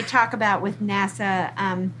 something that they talk about with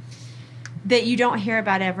NASA that you don't hear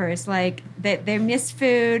about ever is like that they miss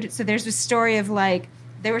food. So there's a story of like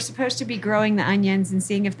they were supposed to be growing the onions and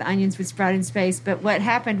seeing if the onions would sprout in space. But what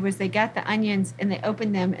happened was they got the onions and they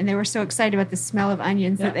opened them and they were so excited about the smell of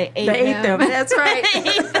onions that they ate them. That's right. They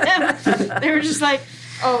ate them. They were just like,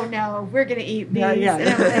 oh no, we're going to eat these.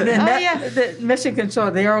 And then the mission control,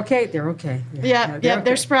 they're okay. They're okay.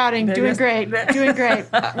 They're sprouting. Doing great.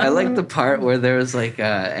 I like the part where there was like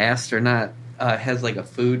astronaut has like a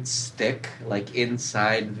food stick like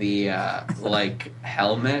inside the like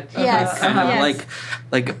helmet. Yes. Kind of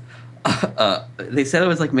like they said it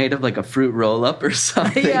was like made of like a fruit roll up or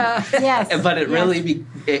something. Yes. But it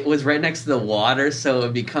was right next to the water, so it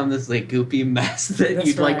would become this like goopy mess that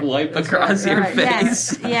you'd like wipe across your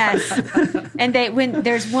face. Yes. And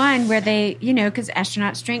there's one where they, because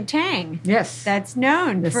astronauts drink Tang. Yes. That's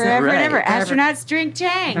known forever and ever. Astronauts drink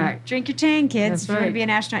Tang. Right. Drink your Tang, kids. If you want to be an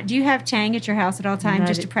astronaut. Do you have Tang at your house at all times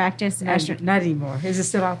just to practice? Not anymore. Is it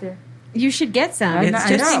still out there? You should get some. I It's know- It's I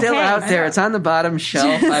just just know. still in out case. there. It's on the bottom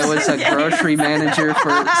shelf. I was a grocery manager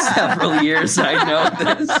for several years. I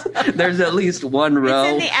know this. There's at least one row.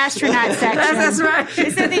 It's in the astronaut section. That's right.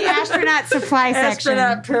 It's in the astronaut supply section.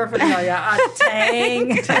 Astronaut paraphernalia, Tang,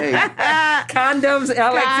 Hey, condoms,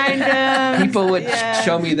 Alex. Kind of. people would Yeah.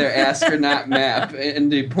 show me their astronaut map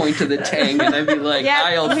and they point to the Tang and I'd be like, Yep,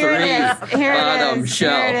 aisle here it 3, is. Here it bottom is.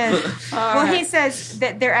 shelf. Here it is. Well, he says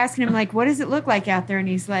that they're asking him, like, what does it look like out there? And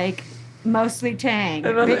he's like, mostly Tang.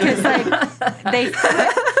 Because, like,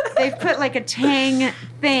 they've put like a Tang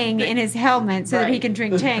thing in his helmet so that he Right. can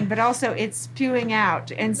drink Tang, but also it's spewing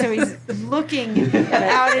out. And so he's looking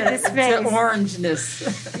out at his The face.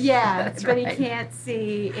 orangeness. Yeah, That's but right. he can't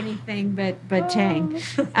see anything but Tang.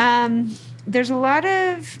 There's a lot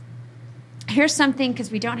of. Here's something,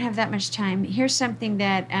 because we don't have that much time. Here's something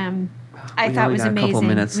that I We thought only was got a couple amazing.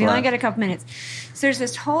 minutes We only left. got a couple minutes. So there's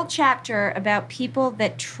this whole chapter about people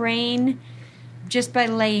that train just by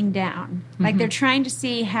laying down. Like they're trying to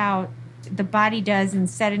see how the body does in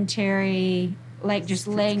sedentary, like just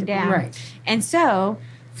laying down. Right. And so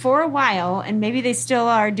for a while, and maybe they still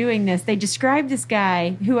are doing this, they describe this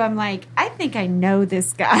guy who I'm like, I think I know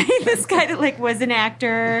this guy. This guy that like was an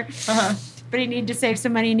actor. Uh-huh. But he needed to save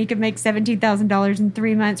some money, and he could make $17,000 in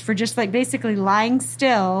 3 months for just like basically lying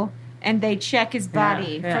still, and they check his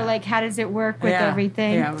body Yeah. for like how does it work with Yeah,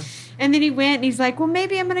 everything. yeah. And then he went and he's like, well,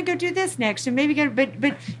 maybe I'm going to go do this next, and maybe go. But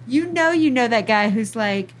you know that guy who's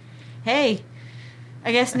like, hey,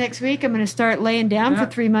 I guess next week I'm going to start laying down for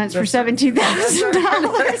 3 months for $17,000.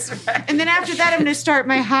 That's right. And then after that, I'm going to start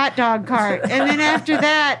my hot dog cart. And then after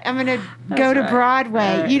that, I'm going to go to right.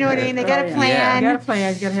 Broadway. You know what I mean? They got Oh, a yeah. plan. You got a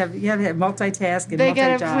plan. You got to have multitask and They got a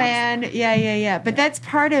multi-jobs. plan. Yeah. But that's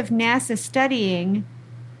part of NASA studying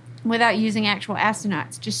without using actual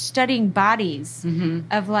astronauts, just studying bodies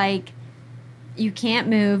of like, you can't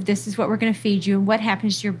move. This is what we're going to feed you. And what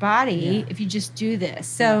happens to your body if you just do this?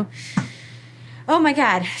 So, oh my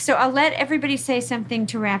God. So I'll let everybody say something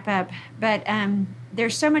to wrap up. But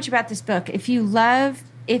there's so much about this book. If you love,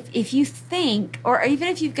 if you think, or even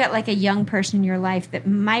if you've got like a young person in your life that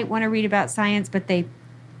might want to read about science, but they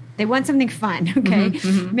want something fun, okay?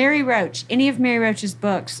 Mary Roach, any of Mary Roach's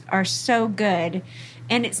books are so good.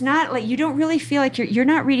 And it's not like, you don't really feel like you're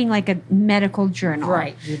not reading like a medical journal.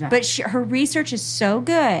 Right, you're not. But her research is so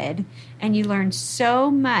good, and you learn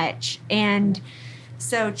so much. And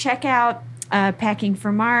so check out Packing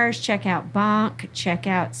for Mars, check out Bonk, check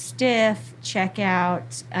out Stiff, check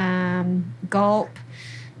out Gulp.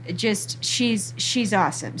 Just, she's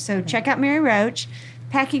awesome. So check out Mary Roach.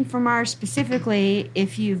 Packing for Mars specifically,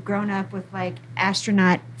 if you've grown up with like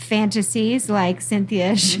astronaut fantasies like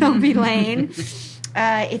Cynthia Shelby Lane.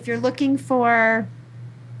 If you're looking for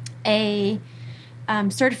a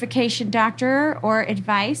certification doctor or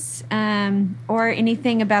advice or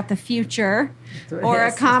anything about the future or a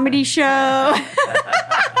Yes. comedy show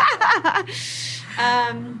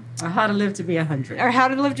How to Live to Be 100. or How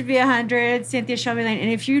to Live to Be 100, Cynthia Shelby Lane.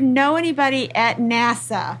 And if you know anybody at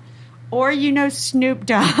NASA or you know Snoop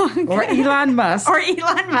Dogg Or Elon Musk. or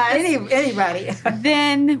Elon Musk, Anybody.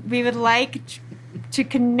 then we would like to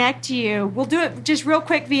connect you. We'll do it just real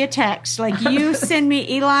quick via text. Like you send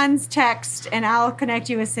me Elon's text and I'll connect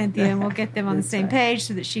you with Cynthia and we'll get them on the same page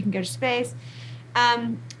so that she can go to space.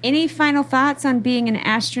 Any final thoughts on being an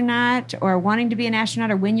astronaut or wanting to be an astronaut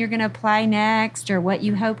or when you're going to apply next or what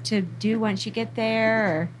you hope to do once you get there?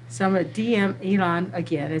 Or? So I'm going to DM Elon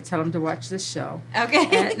again and tell him to watch this show.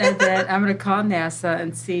 Okay. And then I'm going to call NASA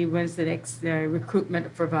and see when's the next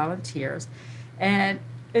recruitment for volunteers. And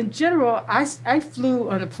in general, I flew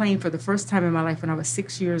on a plane for the first time in my life when I was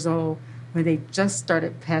 6 years old, when they just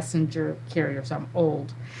started passenger carriers. So I'm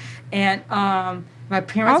old. And my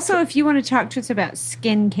parents... Also, if you want to talk to us about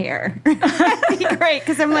skincare, that'd be great.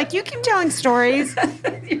 Because I'm like, you keep telling stories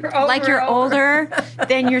like you're older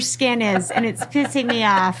than your skin is, and it's pissing me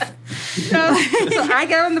off. So I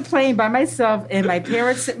got on the plane by myself, and my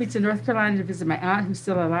parents sent me to North Carolina to visit my aunt, who's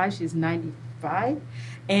still alive. She's 95.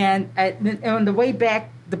 And on the way back,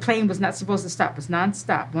 the plane was not supposed to stop. It was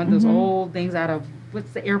nonstop. One of those old things out of,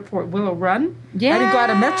 what's the airport, Willow Run? Yeah. I didn't go out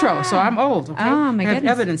of Metro, so I'm old. Okay? Oh, my I have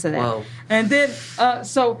goodness. evidence of that. Whoa. And then,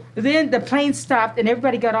 then the plane stopped, and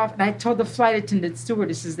everybody got off, and I told the flight attendant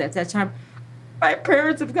stewardesses at that time, my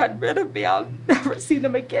parents have gotten rid of me. I'll never see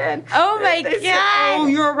them again. Oh, my They said, God. oh,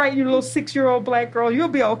 you're all right, you little 6-year-old black girl. You'll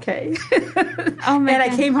be okay. Oh, my And I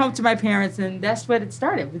God. came home to my parents, and that's what it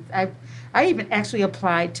started. I even actually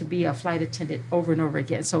applied to be a flight attendant over and over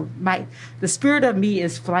again. So the spirit of me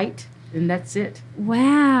is flight, and that's it.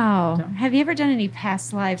 Wow. So- Have you ever done any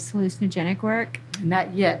past lives hallucinogenic work?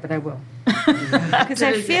 Not yet, but I will. Because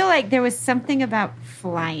I feel like there was something about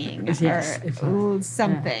flying Yes, or if- ooh,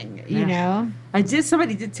 something, you Yeah. know?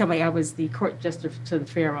 Somebody did tell me I was the court jester to the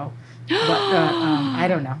pharaoh, but I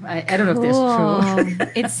don't know. I don't know if that's true.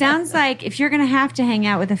 It sounds like if you're going to have to hang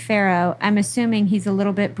out with a pharaoh, I'm assuming he's a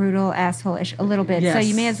little bit brutal, asshole-ish, a little bit. So Yes.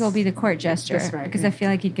 you may as well be the court jester. That's right, Because yeah. I feel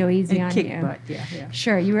like he'd go easy And on kick you. butt, yeah.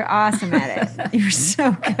 Sure, you were awesome at it. You were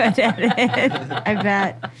so good at it. I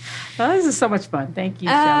bet. Well, this is so much fun. Thank you,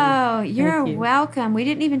 Shelley. Oh, you're Thank you. welcome. We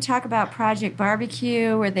didn't even talk about Project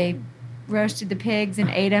Barbecue, where they roasted the pigs and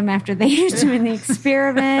ate them after they used them in the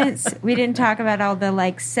experiments. We didn't talk about all the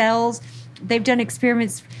cells. They've done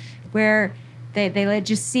experiments where they let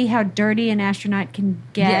just see how dirty an astronaut can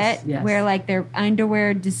get, Yes. where their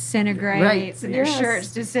underwear disintegrates Right. and their Yes. shirts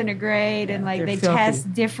disintegrate, and they're they filthy.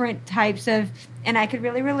 test different types of. And I could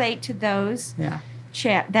really relate to those Yeah.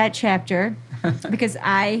 that chapter because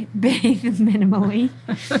I bathe minimally,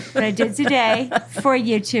 but I did today for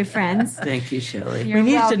you two friends. Thank you, Shelley. You're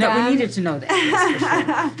We welcome. needed to know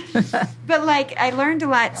that. But I learned a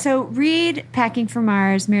lot. So read Packing for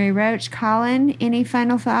Mars, Mary Roach. Colin, any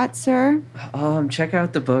final thoughts, sir? Check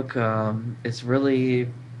out the book. It's really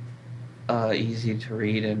easy to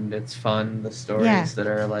read and it's fun. The stories Yeah. that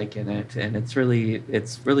are in it, and it's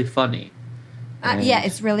really funny. And Yeah,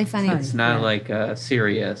 it's really funny. Funny. It's not Yeah.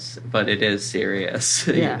 serious, but it is serious.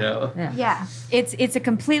 Yeah. You know. Yeah. Yeah, it's a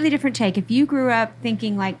completely different take. If you grew up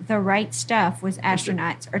thinking the right stuff was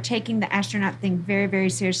astronauts or taking the astronaut thing very, very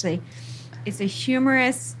seriously, it's a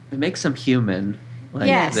humorous. It makes them human.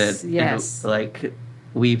 Yes. That, Yes.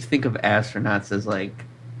 We think of astronauts as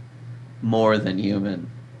more than human.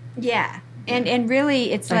 Yeah, and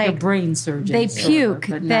really, it's Like a brain surgeon. they sort of, puke,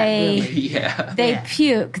 but not they- really. Yeah. they Yeah.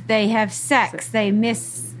 puke, they have sex, they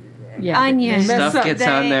miss Yeah. onions. They mess Stuff up. gets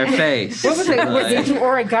on their face. What was it? What, they Like- do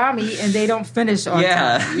origami and they don't finish on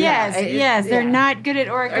Yeah. time. Yes, they're yeah. not good at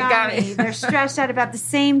origami. Origami. They're stressed out about the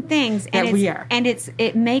same things, and That we are. And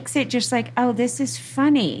it makes it just oh, this is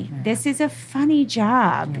funny. Yeah. This is a funny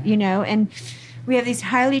job, Yeah. And we have these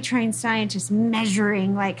highly trained scientists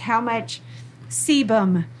measuring how much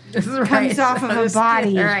sebum That's right. comes off of a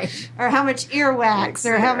body, Right. or how much earwax,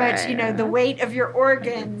 or how much Right. the weight of your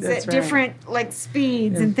organs That's at right. different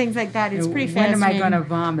speeds and things like that. It's pretty When am fascinating. I going to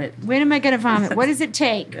vomit? When am I going to vomit? What does it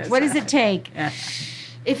take? That's What does it right. take? Yeah.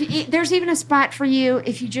 There's even a spot for you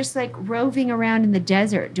if you just roving around in the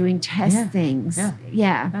desert doing test Yeah. things. Yeah.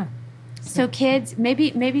 Yeah. So kids,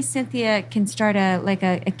 maybe Cynthia can start a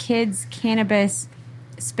kids cannabis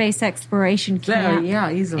space exploration camp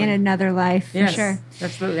Yeah, easily. in another life for Yes, sure.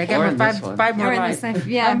 absolutely. I Or got in this one. five more Or in lives. this life,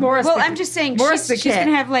 yeah. Morris Well, the- I'm just saying Morris the she's cat.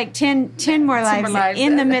 going to have 10 more lives, lives.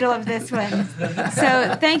 in the middle of this one.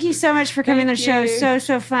 So thank you so much for coming on the show. Thank you.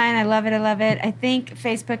 So fun. I love it. I think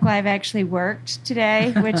Facebook Live actually worked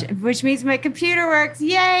today, which means my computer works.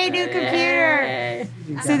 Yay, new computer. Yay.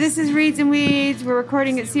 So this is Reads and Weeds. We're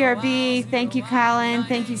recording at CRB. Thank you, Colin.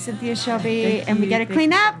 Thank you, Cynthia Shelby. Thank And we you. got to Thank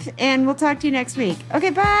clean you. up, and we'll talk to you next week. Okay,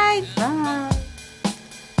 bye. Bye.